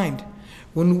this in mind.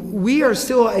 When we are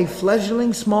still a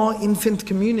fledgling, small, infant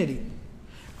community,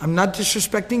 I'm not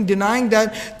disrespecting, denying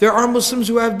that there are Muslims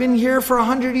who have been here for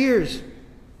 100 years.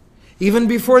 Even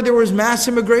before there was mass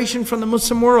immigration from the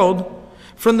Muslim world,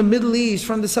 from the Middle East,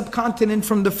 from the subcontinent,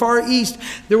 from the Far East,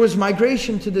 there was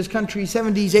migration to this country,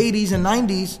 70s, 80s, and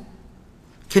 90s,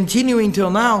 continuing till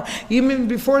now. Even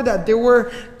before that, there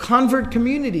were convert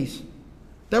communities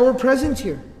that were present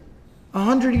here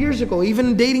 100 years ago,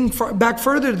 even dating back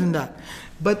further than that.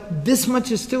 But this much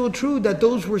is still true, that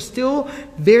those were still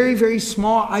very, very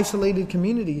small, isolated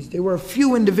communities. They were a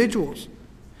few individuals.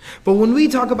 But when we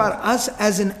talk about us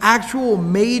as an actual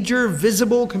major,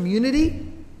 visible community,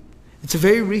 it's a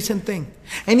very recent thing.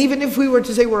 And even if we were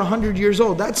to say we're 100 years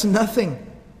old, that's nothing.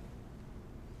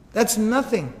 That's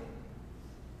nothing.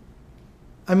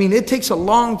 I mean, it takes a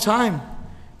long time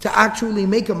to actually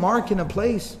make a mark in a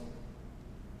place.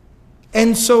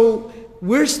 And so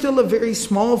we're still a very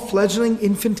small, fledgling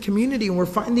infant community, and we're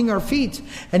finding our feet.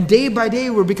 And day by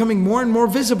day, we're becoming more and more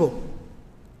visible.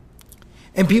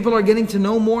 And people are getting to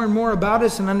know more and more about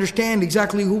us and understand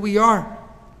exactly who we are.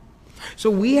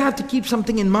 So we have to keep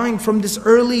something in mind from this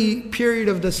early period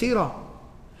of the seerah,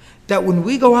 that when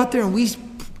we go out there and we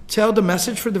tell the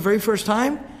message for the very first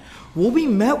time, we'll be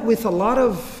met with a lot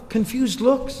of confused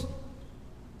looks.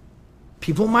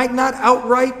 People might not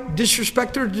outright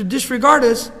disrespect or disregard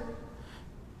us,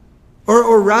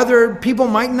 or rather, people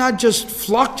might not just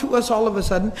flock to us all of a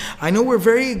sudden. I know we're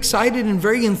very excited and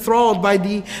very enthralled by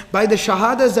the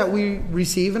shahadas that we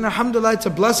receive, and alhamdulillah, it's a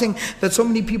blessing that so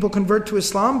many people convert to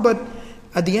Islam. But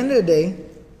at the end of the day,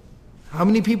 how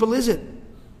many people is it?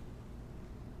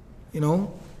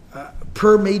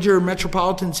 Per major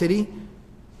metropolitan city,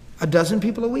 12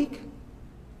 people a week.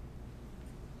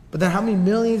 But then how many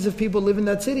millions of people live in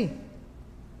that city?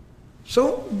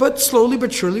 So, but slowly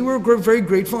but surely, we're very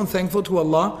grateful and thankful to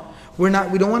Allah. We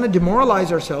don't want to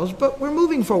demoralize ourselves, but we're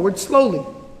moving forward slowly.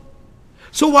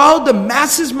 So while the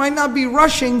masses might not be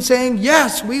rushing, saying,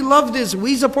 yes, we love this,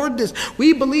 we support this,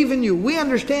 we believe in you, we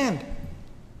understand.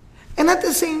 And at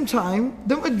the same time,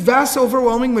 the vast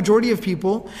overwhelming majority of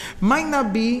people might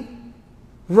not be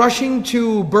rushing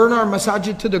to burn our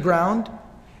masajid to the ground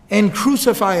and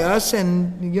crucify us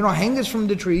and hang us from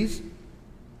the trees.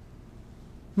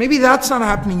 Maybe that's not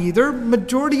happening either.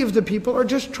 Majority of the people are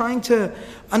just trying to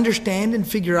understand and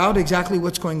figure out exactly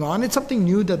what's going on. It's something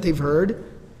new that they've heard,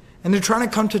 and they're trying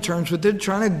to come to terms with it,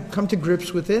 trying to come to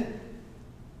grips with it.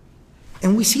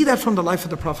 And we see that from the life of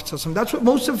the Prophet ﷺ. That's what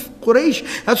most of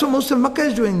Quraysh, that's what most of Makkah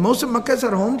is doing. Most of Makkah is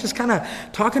at home just kind of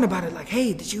talking about it like,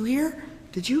 hey, did you hear?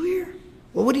 Did you hear?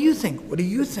 Well, what do you think? What do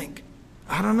you think?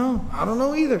 I don't know. I don't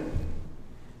know either.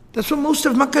 That's what most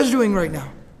of Makkah is doing right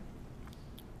now.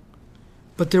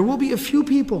 But there will be a few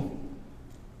people.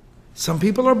 Some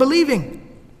people are believing.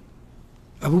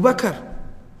 Abu Bakr,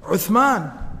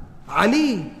 Uthman,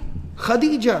 Ali,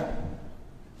 Khadija,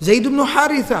 Zayd ibn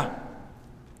Haritha,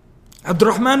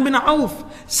 Abdurrahman bin Auf,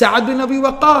 Sa'ad bin Abi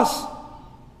Waqqas,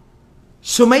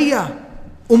 Sumayya,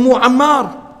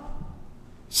 Ammar.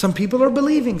 Some people are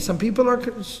believing. Some people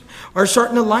are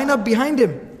starting to line up behind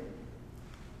him.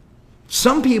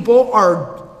 Some people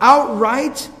are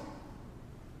outright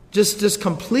just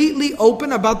completely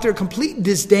open about their complete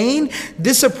disdain,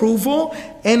 disapproval,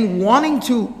 and wanting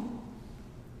to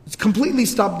completely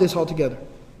stop this altogether.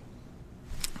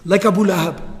 Like Abu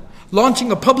Lahab,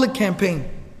 launching a public campaign.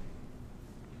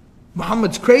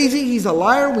 Muhammad's crazy, he's a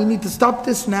liar, we need to stop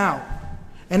this now.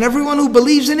 And everyone who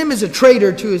believes in him is a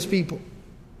traitor to his people.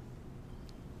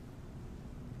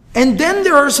 And then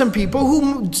there are some people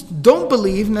who don't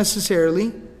believe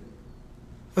necessarily,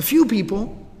 a few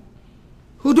people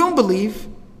who don't believe,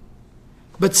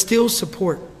 but still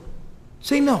support.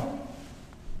 Say no.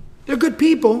 They're good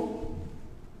people.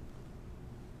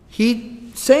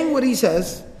 He saying what he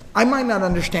says, I might not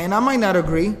understand, I might not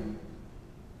agree,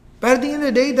 but at the end of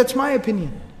the day, that's my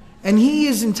opinion. And he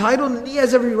is entitled and he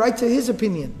has every right to his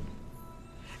opinion.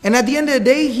 And at the end of the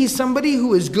day, he's somebody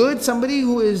who is good, somebody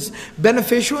who is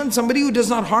beneficial, and somebody who does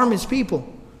not harm his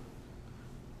people.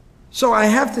 So I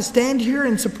have to stand here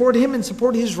and support him and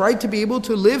support his right to be able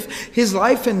to live his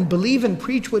life and believe and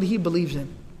preach what he believes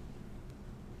in.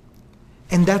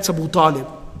 And that's Abu Talib.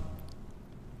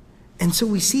 And so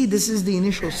we see this is the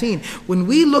initial scene. When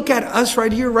we look at us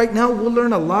right here, right now, we'll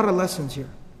learn a lot of lessons here.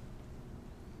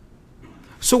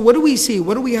 So what do we see?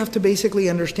 What do we have to basically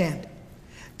understand?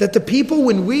 That the people,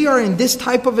 when we are in this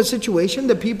type of a situation,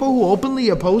 the people who openly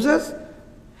oppose us,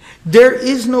 there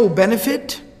is no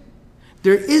benefit.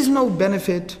 There is no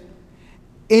benefit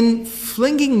in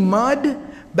flinging mud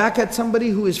back at somebody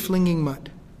who is flinging mud.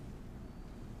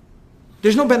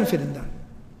 There's no benefit in that.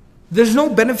 There's no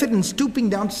benefit in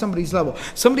stooping down to somebody's level.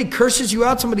 Somebody curses you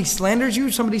out, somebody slanders you,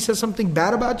 somebody says something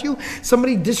bad about you,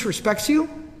 somebody disrespects you.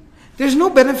 There's no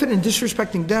benefit in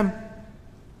disrespecting them.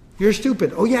 You're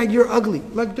stupid. Oh yeah, you're ugly.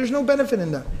 Like, there's no benefit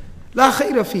in that. La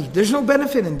khayra fi. There's no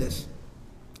benefit in this.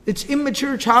 It's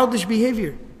immature, childish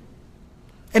behavior.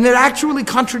 And it actually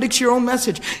contradicts your own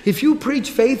message. If you preach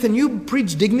faith and you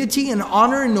preach dignity and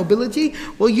honor and nobility,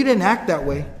 well, you didn't act that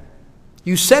way.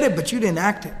 You said it, but you didn't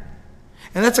act it.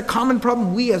 And that's a common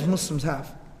problem we as Muslims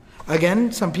have.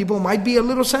 Again, some people might be a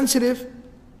little sensitive.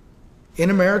 In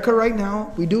America right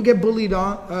now, we do get bullied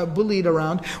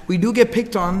around. We do get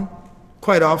picked on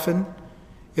quite often.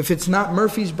 If it's not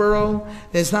Murfreesboro,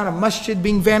 it's not a masjid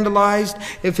being vandalized,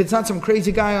 if it's not some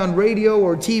crazy guy on radio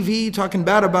or TV talking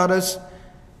bad about us,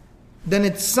 then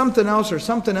it's something else,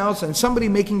 and somebody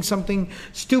making something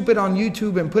stupid on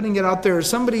YouTube and putting it out there, or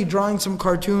somebody drawing some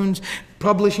cartoons,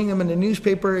 publishing them in the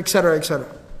newspaper, etc., etc.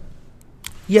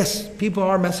 Yes, people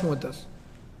are messing with us.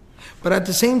 But at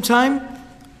the same time,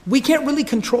 we can't really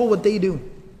control what they do.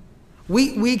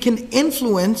 We can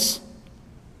influence,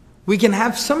 we can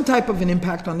have some type of an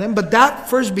impact on them, but that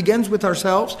first begins with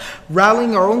ourselves,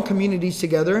 rallying our own communities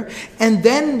together, and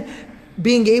then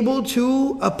being able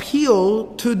to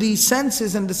appeal to the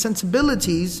senses and the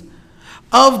sensibilities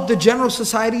of the general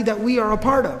society that we are a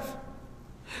part of.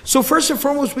 So first and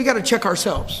foremost, we got to check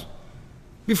ourselves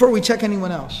before we check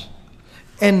anyone else.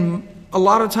 And a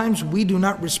lot of times we do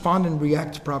not respond and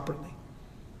react properly.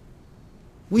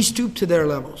 We stoop to their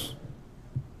levels.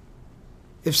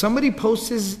 If somebody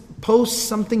posts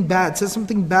something bad, says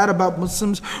something bad about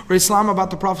Muslims or Islam, about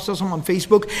the Prophet ﷺ on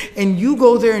Facebook, and you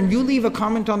go there and you leave a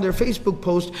comment on their Facebook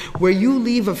post where you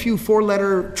leave a few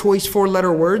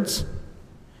four-letter words,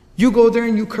 You go there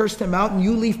and you curse them out and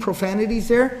you leave profanities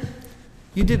there.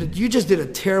 You just did a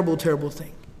terrible, terrible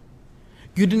thing.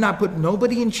 You did not put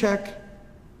nobody in check.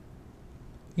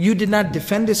 You did not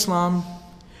defend Islam.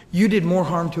 You did more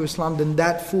harm to Islam than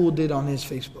that fool did on his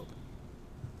Facebook.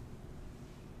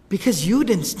 Because you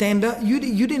didn't stand up, you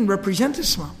didn't represent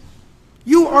Islam.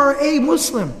 You are a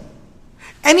Muslim.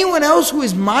 Anyone else who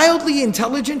is mildly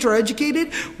intelligent or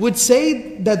educated would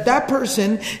say that that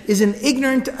person is an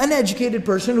ignorant, uneducated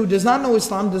person who does not know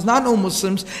Islam, does not know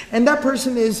Muslims, and that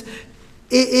person is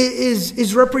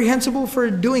reprehensible for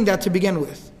doing that to begin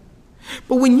with.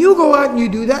 But when you go out and you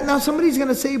do that, now somebody's going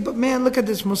to say, but man, look at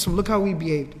this Muslim, look how he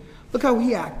behaved, look how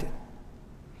he acted.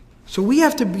 So we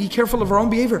have to be careful of our own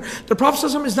behavior. The Prophet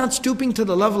ﷺ is not stooping to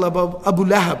the level of Abu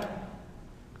Lahab.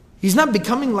 He's not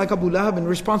becoming like Abu Lahab in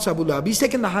response to Abu Lahab. He's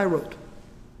taking the high road.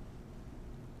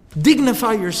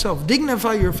 Dignify yourself,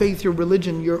 dignify your faith, your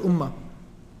religion, your ummah,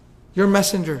 your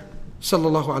messenger,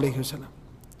 sallallahu alayhi wasallam.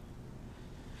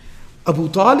 Abu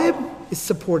Talib is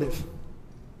supportive.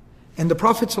 And the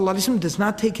Prophet ﷺ does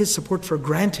not take his support for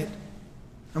granted.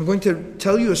 I'm going to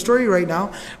tell you a story right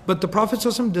now, but the Prophet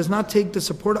ﷺ does not take the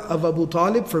support of Abu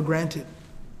Talib for granted.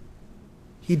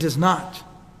 He does not.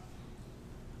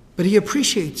 But he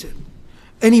appreciates it.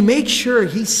 And he makes sure,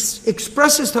 he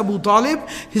expresses to Abu Talib,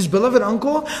 his beloved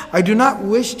uncle, I do not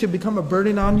wish to become a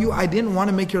burden on you. I didn't want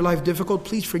to make your life difficult.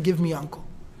 Please forgive me, uncle.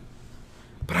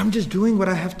 But I'm just doing what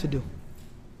I have to do.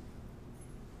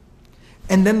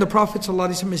 And then the Prophet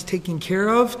ﷺ is taking care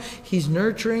of, he's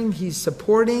nurturing, he's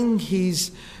supporting,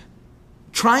 he's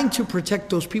trying to protect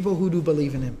those people who do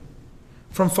believe in him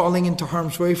from falling into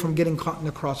harm's way, from getting caught in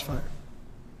the crossfire.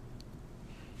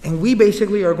 And we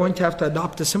basically are going to have to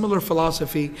adopt a similar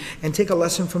philosophy and take a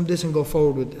lesson from this and go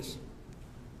forward with this.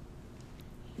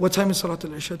 What time is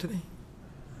Salatul Isha today?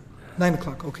 9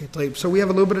 o'clock, okay, Talib. So we have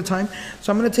a little bit of time.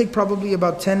 So I'm going to take probably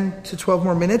about 10 to 12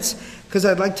 more minutes because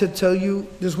I'd like to tell you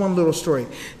this one little story.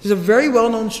 This is a very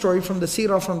well-known story from the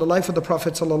Seerah, from the life of the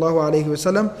Prophet sallallahu, alayhi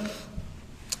wasallam.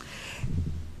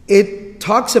 It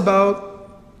talks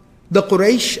about the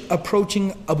Quraysh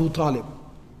approaching Abu Talib.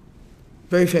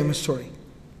 Very famous story.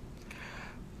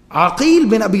 Aqil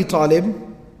bin Abi Talib,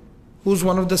 who's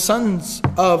one of the sons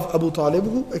of Abu Talib,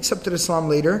 who accepted Islam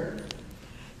later,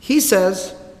 he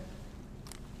says,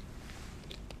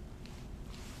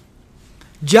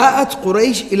 جاءت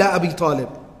قريش إلى أبي طالب.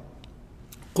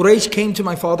 Quraysh came to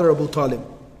my father Abu Talib.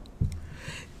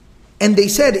 And they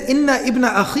said, إن ابن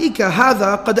أخيك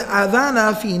هذا قد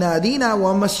آذانا في نادينا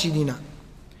ومسجدنا.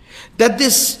 That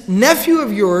this nephew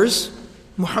of yours,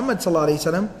 Muhammad sallallahu alayhi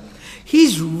wasallam,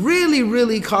 he's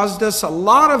really caused us a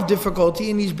lot of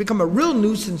difficulty and he's become a real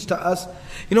nuisance to us.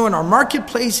 You know, in our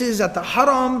marketplaces, at the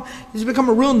haram, he's become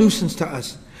a real nuisance to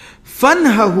us.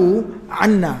 فَانْهَهُ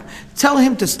عَنَّا. Tell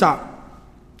him to stop.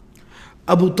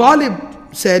 Abu Talib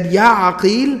said, Ya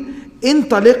Aqil,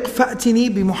 intaliq fa'tini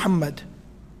bi Muhammad.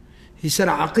 He said,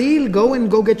 Aqil,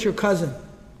 go get your cousin,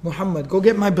 Muhammad. Go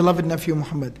get my beloved nephew,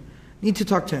 Muhammad. Need to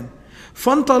talk to him.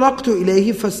 فَانْطَلَقْتُ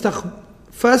إِلَيْهِ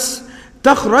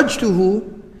فَاسْتَخْرَجْتُهُ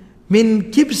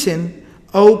مِنْ كِبْسٍ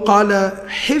أو قال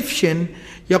حفش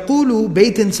يقول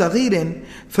بيت صغير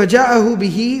فجاءه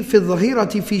به في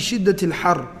الظهيرة في شدة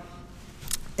الحر.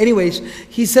 Anyways,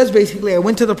 he says basically, I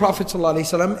went to the Prophet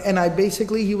ﷺ and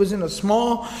he was in a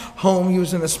small home, he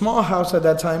was in a small house at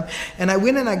that time, and I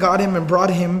went and I got him and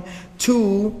brought him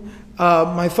to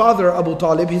my father Abu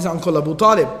Talib, his uncle Abu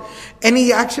Talib. And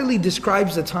he actually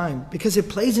describes the time because it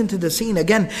plays into the scene.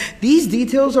 Again, these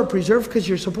details are preserved because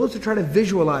you're supposed to try to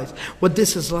visualize what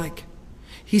this is like.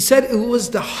 He said it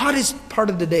was the hottest part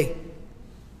of the day.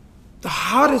 The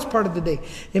hottest part of the day.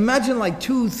 Imagine like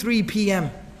 2-3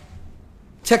 p.m.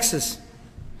 Texas.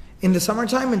 In the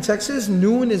summertime in Texas,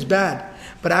 noon is bad.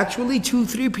 But actually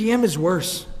 2-3 p.m. is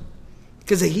worse.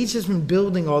 Because the heat's just been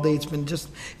building all day. It's just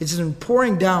been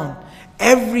pouring down.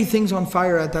 Everything's on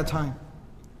fire at that time.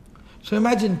 So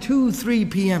imagine 2-3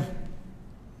 p.m.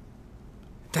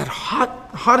 That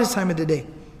hottest time of the day.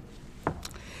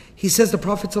 He says the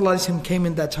Prophet ﷺ came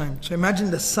in that time. So imagine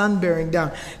the sun bearing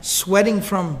down, sweating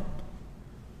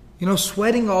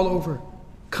sweating all over,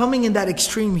 coming in that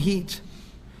extreme heat,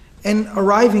 and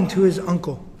arriving to his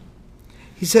uncle.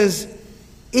 He says,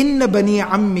 إِنَّ بَنِي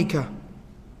عَمِّكَ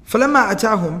فَلَمَّا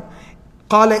أَتَاهُمْ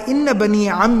قَالَ إِنَّ بَنِي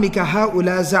عَمِّكَ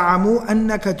هَؤُلَاء زَعَمُوا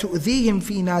أَنَّكَ تُؤْذِيهِمْ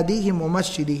فِي نَادِيهِمْ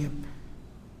وَمَسْجِدِهِمْ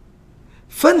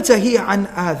فَانْتَهِي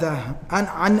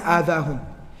عَنْ آذَاهُمْ.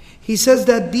 He says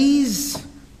that these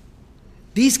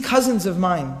cousins of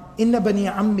mine, إِنَّ بَنِي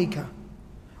عَمِّكَ,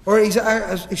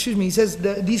 he says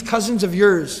these cousins of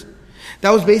yours. That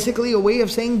was basically a way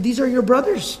of saying, these are your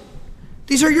brothers.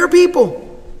 These are your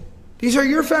people. These are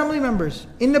your family members.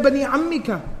 Inna bani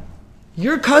ammika.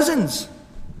 Your cousins.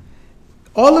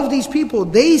 All of these people,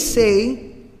 they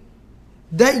say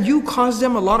that you cause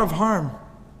them a lot of harm.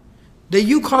 That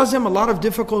you cause them a lot of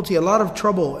difficulty, a lot of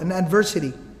trouble and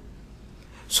adversity.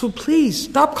 So please,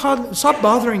 stop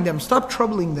bothering them, stop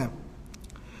troubling them.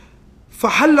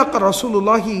 فَحَلَّقَ رَسُولُ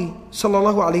اللَّهِ صَلَّى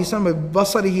اللَّهُ عَلَيْهِ وسلم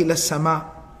بِبَصَرِهِ لَلسَّمَاءِ.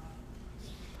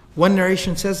 One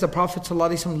narration says the Prophet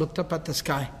ﷺ looked up at the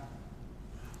sky.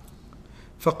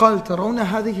 فَقَالْ تَرَوْنَ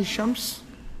هَذِهِ الشَّمْسِ.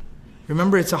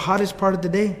 Remember, it's the hottest part of the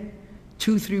day.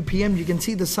 2-3 p.m. you can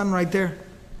see the sun right there.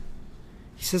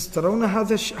 He says, تَرَوْنَ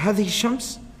هَذِهِ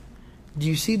الشَّمْسِ. Do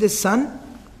you see the sun?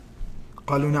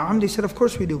 قَالُوا نَعَمْ. They said, of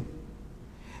course we do.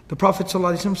 The Prophet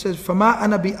ﷺ says, فَمَا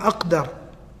أَنَا بِأَقْدَرْ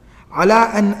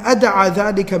عَلَىٰ أَنْ أَدَعَ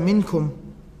ذَلِكَ مِنْكُمْ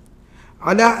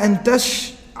عَلَىٰ أَنْ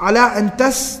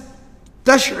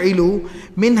تَشْعِلُوا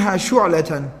مِنْهَا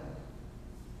شُعْلَةً.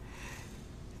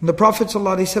 The Prophet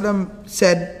ﷺ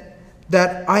said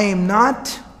that I am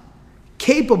not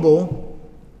capable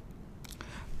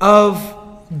of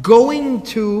going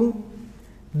to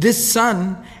this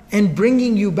sun and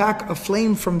bringing you back a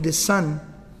flame from this sun.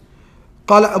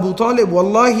 قال أبو طالب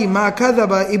والله ما كذب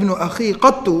ابن أخي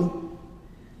قط.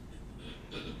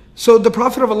 So the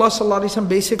Prophet of Allah ﷺ,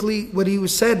 basically what he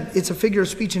was said, it's a figure of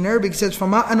speech in Arabic. He says,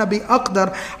 فَمَا أَنَا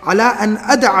بِأَقْدَرْ عَلَىٰ أَنْ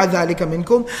أَدَعَ ذَلِكَ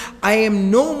مِنْكُمْ. I am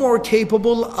no more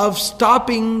capable of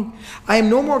stopping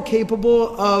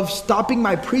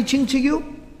my preaching to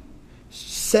you,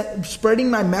 spreading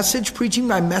my message, preaching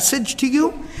my message to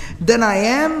you, than I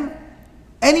am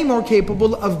any more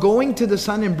capable of going to the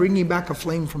sun and bringing back a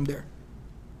flame from there.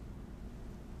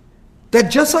 That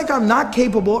just like I'm not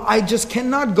capable, I just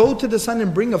cannot go to the sun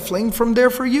and bring a flame from there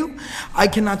for you, I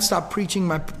cannot stop preaching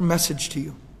my message to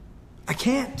you. I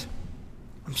can't.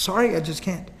 I'm sorry, I just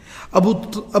can't.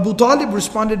 Abu Talib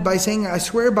responded by saying, I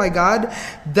swear by God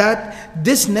that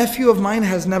this nephew of mine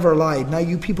has never lied. Now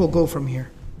you people go from here.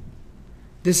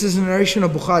 This is a narration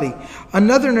of Bukhari.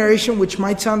 Another narration which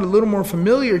might sound a little more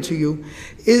familiar to you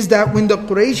is that when the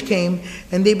Quraysh came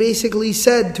and they basically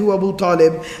said to Abu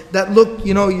Talib that, look,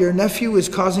 your nephew is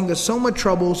causing us so much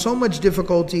trouble, so much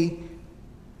difficulty,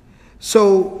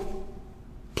 so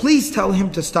please tell him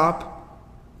to stop.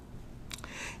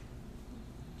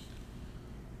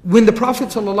 When the Prophet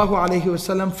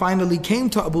ﷺ finally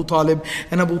came to Abu Talib,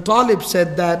 and Abu Talib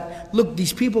said that, look,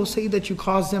 these people say that you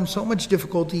caused them so much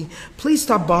difficulty, please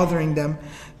stop bothering them.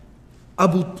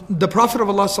 The Prophet of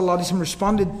Allah ﷺ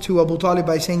responded to Abu Talib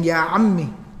by saying, Ya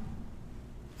ammi,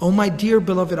 oh my dear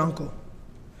beloved uncle,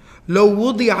 لو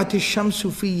وضعت الشمس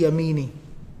في يميني,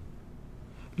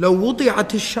 لو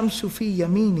وضعت الشمس في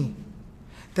يميني,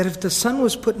 that if the sun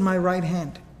was put in my right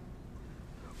hand,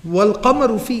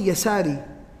 والقمر في يساري,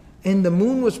 and the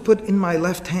moon was put in my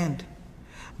left hand,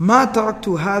 ما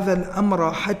تركت هذا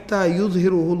الأمر حتى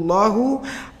يظهره الله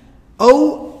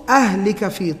أو أهلك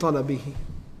في طلبه.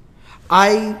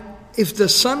 If the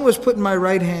sun was put in my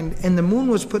right hand and the moon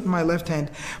was put in my left hand,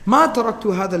 ما تركت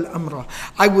هذا الأمر,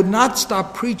 I would not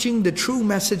stop preaching the true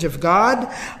message of God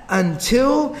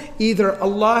until either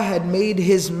Allah had made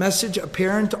His message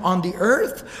apparent on the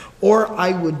earth, or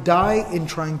I would die in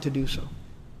trying to do so.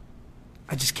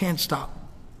 I just can't stop.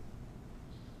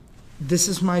 This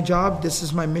is my job, this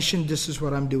is my mission, this is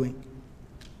what I'm doing.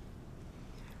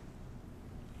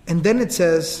 And then it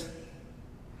says,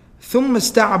 ثم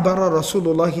استعبر رسول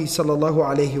الله صلى الله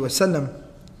عليه وسلم.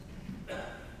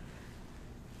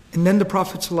 And then the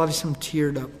Prophet ﷺ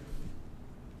teared up.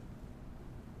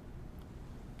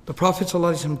 The Prophet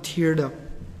ﷺ teared up.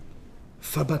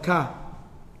 فبكى.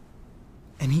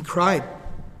 And he cried.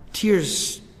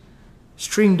 Tears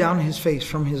streamed down his face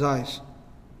from his eyes.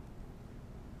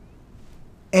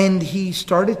 And he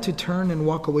started to turn and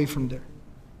walk away from there.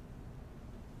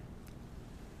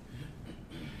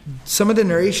 Some of the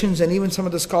narrations and even some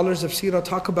of the scholars of Seerah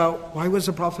talk about why was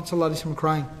the Prophet ﷺ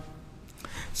crying.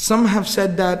 Some have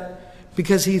said that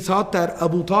because he thought that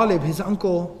Abu Talib, his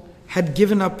uncle, had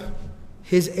given up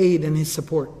his aid and his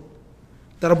support.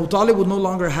 That Abu Talib would no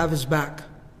longer have his back.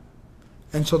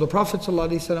 And so the Prophet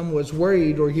ﷺ was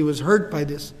worried, or he was hurt by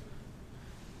this.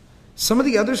 Some of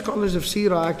the other scholars of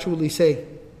Seerah actually say,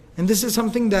 and this is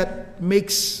something that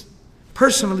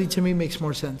personally to me makes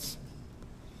more sense.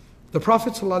 The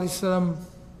Prophet ﷺ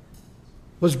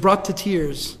was brought to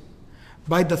tears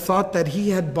by the thought that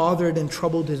he had bothered and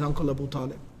troubled his uncle Abu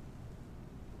Talib.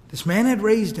 This man had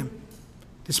raised him.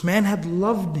 This man had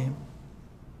loved him,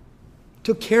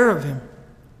 took care of him.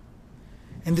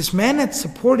 And this man had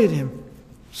supported him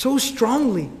so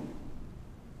strongly.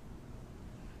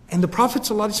 And the Prophet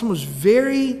ﷺ was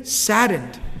very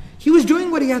saddened. He was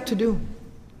doing what he had to do.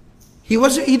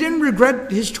 He didn't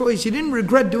regret his choice. He didn't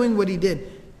regret doing what he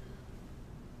did.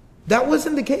 That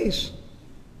wasn't the case.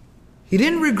 He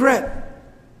didn't regret.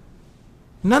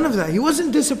 None of that. He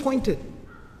wasn't disappointed.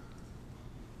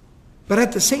 But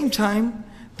at the same time,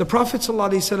 the Prophet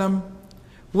ﷺ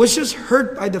was just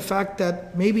hurt by the fact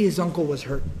that maybe his uncle was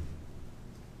hurt.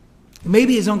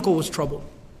 Maybe his uncle was troubled.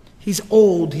 He's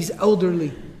old, he's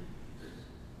elderly.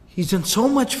 He's done so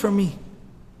much for me.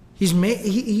 He's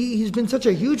been such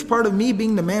a huge part of me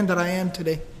being the man that I am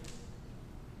today.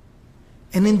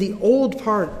 And in the old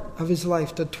part of his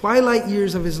life, the twilight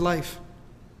years of his life,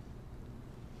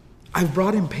 I've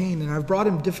brought him pain and I've brought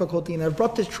him difficulty and I've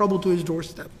brought this trouble to his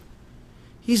doorstep.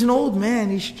 He's an old man.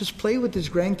 He should just play with his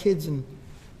grandkids and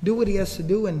do what he has to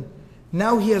do. And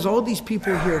now he has all these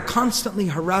people here constantly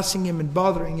harassing him and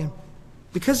bothering him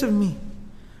because of me.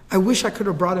 I wish I could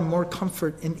have brought him more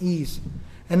comfort and ease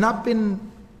and not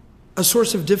been a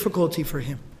source of difficulty for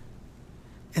him.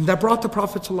 And that brought the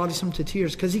Prophet ﷺ to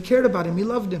tears because he cared about him, he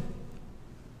loved him.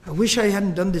 I wish I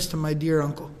hadn't done this to my dear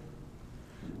uncle.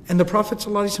 And the Prophet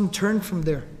ﷺ turned from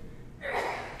there,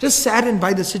 just saddened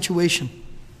by the situation,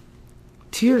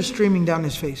 tears streaming down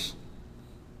his face.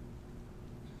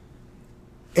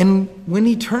 And when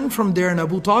he turned from there and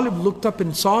Abu Talib looked up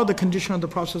and saw the condition of the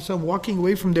Prophet ﷺ walking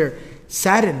away from there,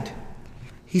 saddened,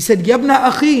 he said, Yabna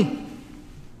akhi,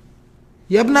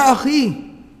 Yabna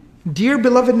akhi, dear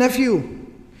beloved nephew.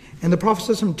 And the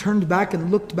Prophet ﷺ turned back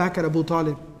and looked back at Abu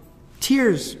Talib.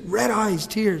 Tears, red eyes,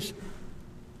 tears.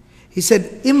 He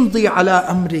said, Imdi ala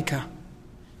amrika.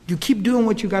 You keep doing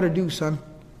what you got to do, son.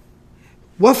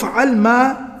 Waf'al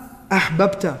ma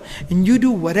ahbabta. And you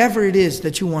do whatever it is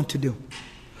that you want to do.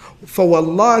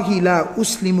 فَوَاللَّهِ لَا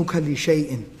أُسْلِمُكَ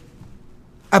لِشَيْءٍ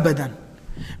أَبَدًا.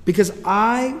 Because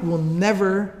I will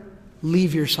never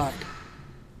leave your side.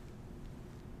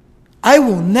 I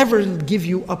will never give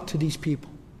you up to these people.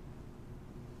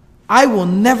 I will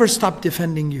never stop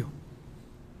defending you.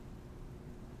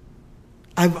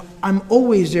 I'm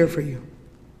always there for you.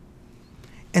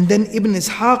 And then Ibn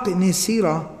Ishaq in his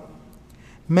Seerah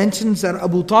mentions that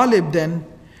Abu Talib then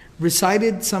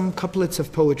recited some couplets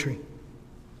of poetry.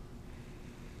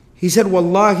 He said,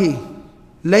 Wallahi,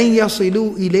 لن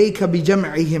يصلوا إليك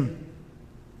بجمعهم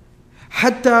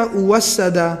حتى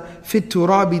أوسد في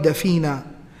التراب دفينا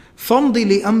فامض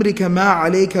لأمرك ما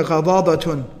عليك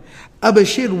غضاضة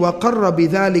أبشر وقر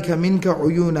بذلك منك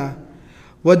عيونا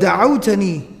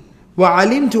ودعوتني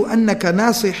وعلمت أنك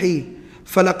ناصحي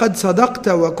فلقد صدقت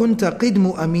وكنت قدم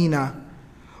أمينا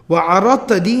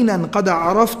وعرضت دينا قد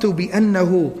عرفت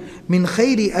بأنه من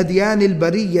خير أديان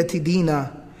البرية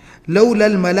دينا لولا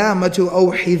الملامة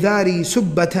أو حذاري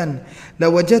سبة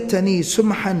لوجدتني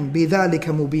سمحا بذلك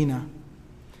مبينا.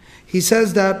 He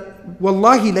says that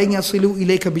Wallahi lan yasilu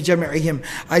ilayka bijam'ihim.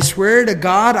 I swear to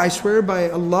God, I swear by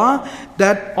Allah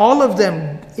that all of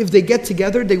them, if they get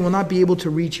together, they will not be able to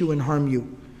reach you and harm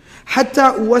you.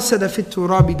 Hatta uwasada fit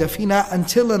turabi dafina,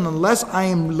 until and unless I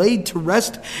am laid to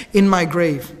rest in my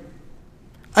grave.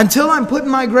 Until I'm put in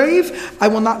my grave, I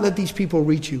will not let these people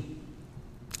reach you.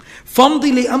 فَامْضِ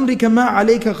لِأَمْرِكَ مَا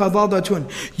عَلَيْكَ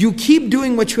غَضَاضَةٌ. You keep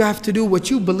doing what you have to do, what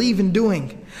you believe in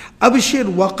doing.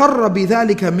 أَبْشِرْ وَقَرَّ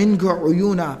بِذَلِكَ مِنْكَ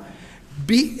عُيُونَ.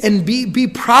 Be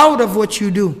proud of what you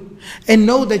do. And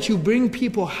know that you bring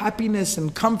people happiness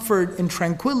and comfort and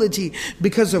tranquility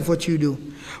because of what you do.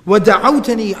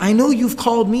 وَدَعَوْتَنِي. I know you've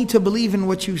called me to believe in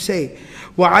what you say.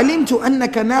 وَعَلِمْتُ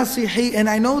أَنَّكَ نَاصِحِي. And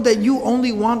I know that you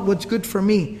only want what's good for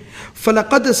me.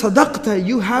 فَلَقَدْ صَدَقْتَ.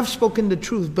 You have spoken the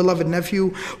truth, beloved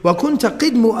nephew. وَكُنْتَ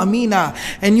قِدْمُ أَمِينًا.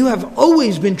 And you have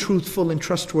always been truthful and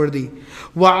trustworthy.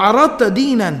 وَعَرَضْتَ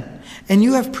دِينًا. And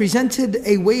you have presented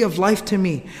a way of life to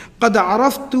me. قَدْ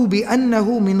عَرَفْتُ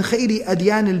بِأَنَّهُ مِنْ خَيْرِ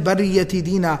أَدْيَانِ الْبَرِيَّةِ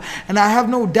دِينًا. And I have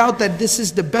no doubt that this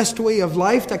is the best way of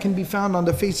life that can be found on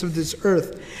the face of this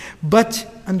earth. But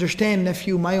understand,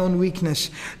 nephew, my own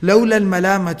weakness. لَوْلَا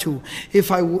الْمَلَامَةُ.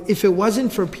 If it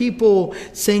wasn't for people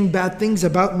saying bad things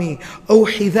about me, أَوْ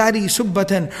حِذَارِي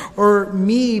سُبَّةً, or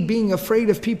me being afraid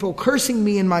of people cursing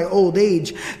me in my old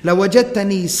age,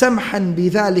 لَوَجَدْتَنِي سَمْحًا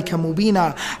بِذَلِكَ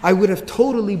مُبِينًا. I would have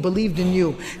totally believed in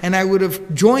you, and I would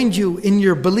have joined you in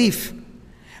your belief.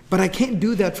 But I can't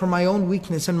do that for my own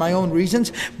weakness and my own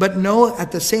reasons. But know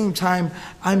at the same time,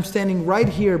 I'm standing right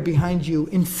here behind you,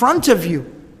 in front of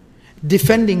you,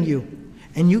 defending you.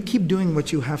 And you keep doing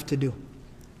what you have to do.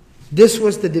 This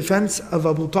was the defense of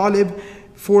Abu Talib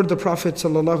for the Prophet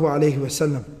sallallahu alayhi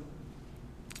wasallam.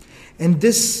 And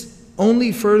this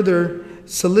only further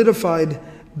solidified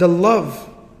the love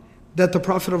that the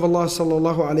Prophet of Allah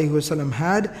sallallahu alayhi wasallam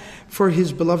had for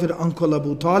his beloved uncle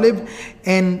Abu Talib.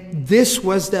 And this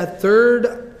was that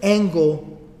third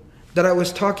angle that I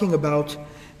was talking about,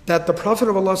 that the Prophet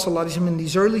of Allah sallallahu alaihi wasallam, in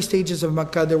these early stages of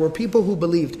Makkah, there were people who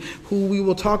believed, who we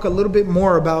will talk a little bit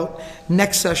more about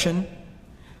next session.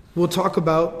 We'll talk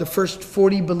about the first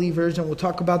 40 believers, and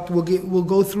we'll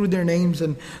go through their names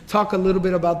and talk a little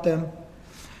bit about them.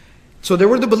 So there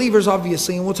were the believers,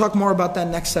 obviously, and we'll talk more about that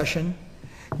next session.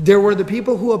 There were the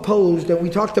people who opposed, and we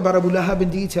talked about Abu Lahab in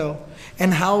detail,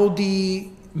 and how the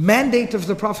mandate of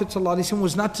the Prophet ﷺ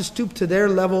was not to stoop to their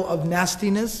level of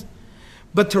nastiness,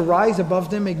 but to rise above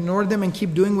them, ignore them, and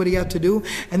keep doing what he had to do.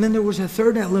 And then there was a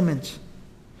third element.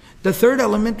 The third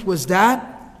element was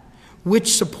that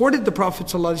which supported the Prophet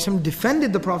ﷺ,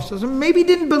 defended the Prophet ﷺ, maybe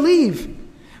didn't believe,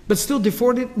 but still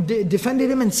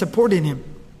defended him and supported him.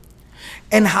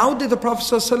 And how did the Prophet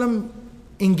ﷺ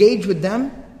engage with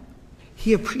them?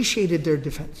 He appreciated their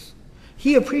defense.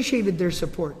 He appreciated their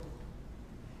support.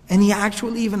 And he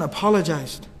actually even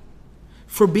apologized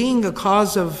for being a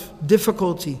cause of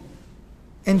difficulty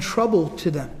and trouble to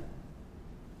them,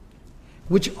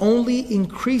 which only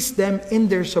increased them in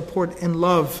their support and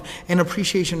love and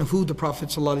appreciation of who the Prophet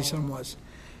ﷺ was.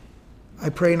 I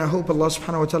pray and I hope Allah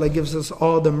subhanahu wa ta'ala gives us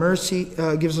all the mercy,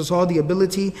 gives us all the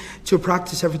ability to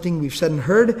practice everything we've said and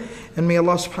heard. And may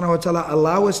Allah subhanahu wa ta'ala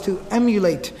allow us to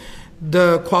emulate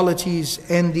the qualities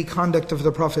and the conduct of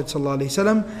the Prophet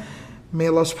ﷺ. May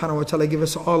Allah subhanahu wa ta'ala give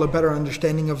us all a better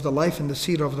understanding of the life and the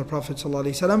seerah of the Prophet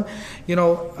ﷺ. You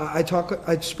know, I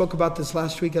spoke about this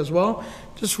last week as well.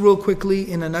 Just real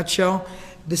quickly, in a nutshell,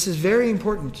 this is very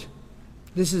important.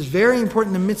 This is very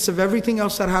important in the midst of everything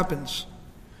else that happens.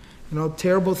 You know,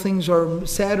 terrible things are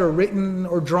said or written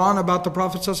or drawn about the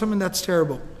Prophet ﷺ, and that's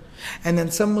terrible. And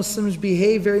then some Muslims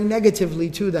behave very negatively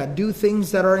to that, do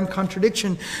things that are in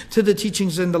contradiction to the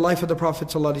teachings and the life of the Prophet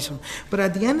ﷺ. But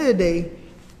at the end of the day,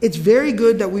 it's very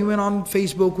good that we went on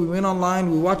Facebook, we went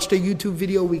online, we watched a YouTube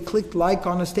video, we clicked like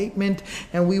on a statement,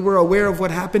 and we were aware of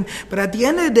what happened. But at the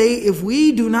end of the day, if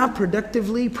we do not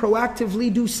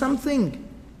proactively do something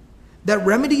that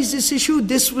remedies this issue,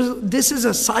 this is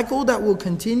a cycle that will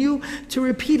continue to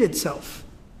repeat itself.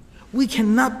 We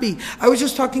cannot be. I was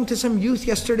just talking to some youth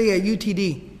yesterday at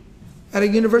UTD, at a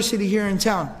university here in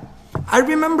town. I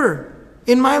remember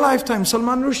in my lifetime,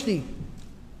 Salman Rushdie.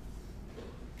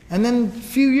 And then a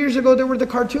few years ago, there were the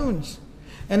cartoons.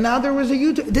 And now there was a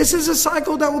YouTube. This is a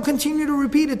cycle that will continue to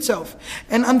repeat itself.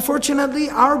 And unfortunately,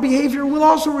 our behavior will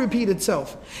also repeat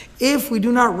itself if we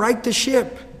do not right the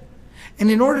ship. And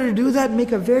in order to do that,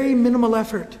 make a very minimal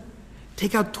effort.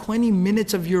 Take out 20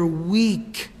 minutes of your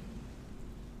week.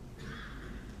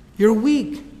 Your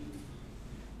week.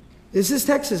 This is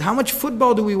Texas. How much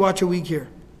football do we watch a week here?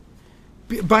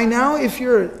 By now, if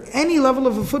you're any level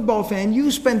of a football fan,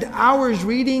 you spend hours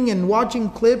reading and watching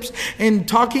clips and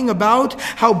talking about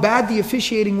how bad the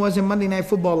officiating was in Monday Night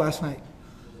Football last night.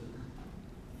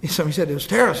 Somebody said it was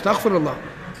terrible. Astaghfirullah.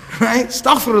 Right?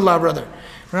 Astaghfirullah, brother.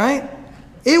 Right?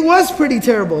 It was pretty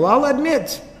terrible, I'll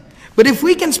admit. But if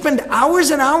we can spend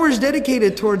hours and hours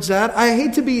dedicated towards that, I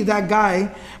hate to be that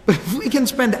guy, but if we can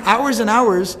spend hours and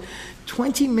hours,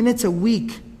 20 minutes a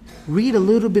week, read a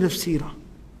little bit of seerah.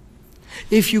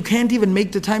 If you can't even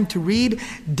make the time to read,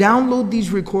 download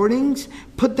these recordings,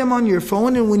 put them on your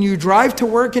phone, and when you drive to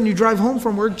work and you drive home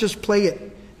from work, just play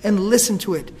it and listen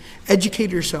to it.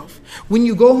 Educate yourself. When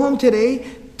you go home today,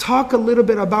 talk a little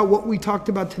bit about what we talked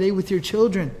about today with your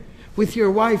children, with your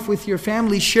wife, with your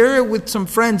family. Share it with some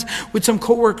friends, with some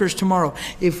coworkers tomorrow.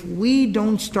 If we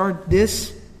don't start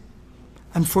this,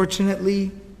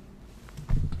 unfortunately,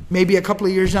 maybe a couple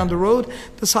of years down the road,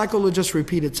 the cycle will just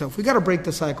repeat itself. We got to break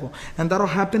the cycle. And that'll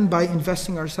happen by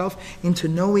investing ourselves into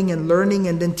knowing and learning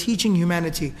and then teaching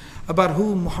humanity about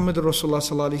who Muhammad Rasulullah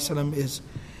sallallahu alaihi wasallam is.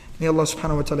 May Allah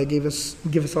subhanahu wa ta'ala give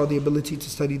us all the ability to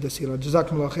study the seerah.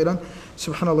 Jazakumullah khairan.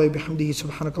 Subhanallah bihamdihi,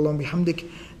 subhanakallahum bihamdik.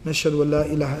 Nashhadu an la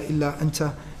ilaha illa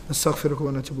anta, nastaghfiruka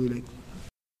wa natubu ilayk.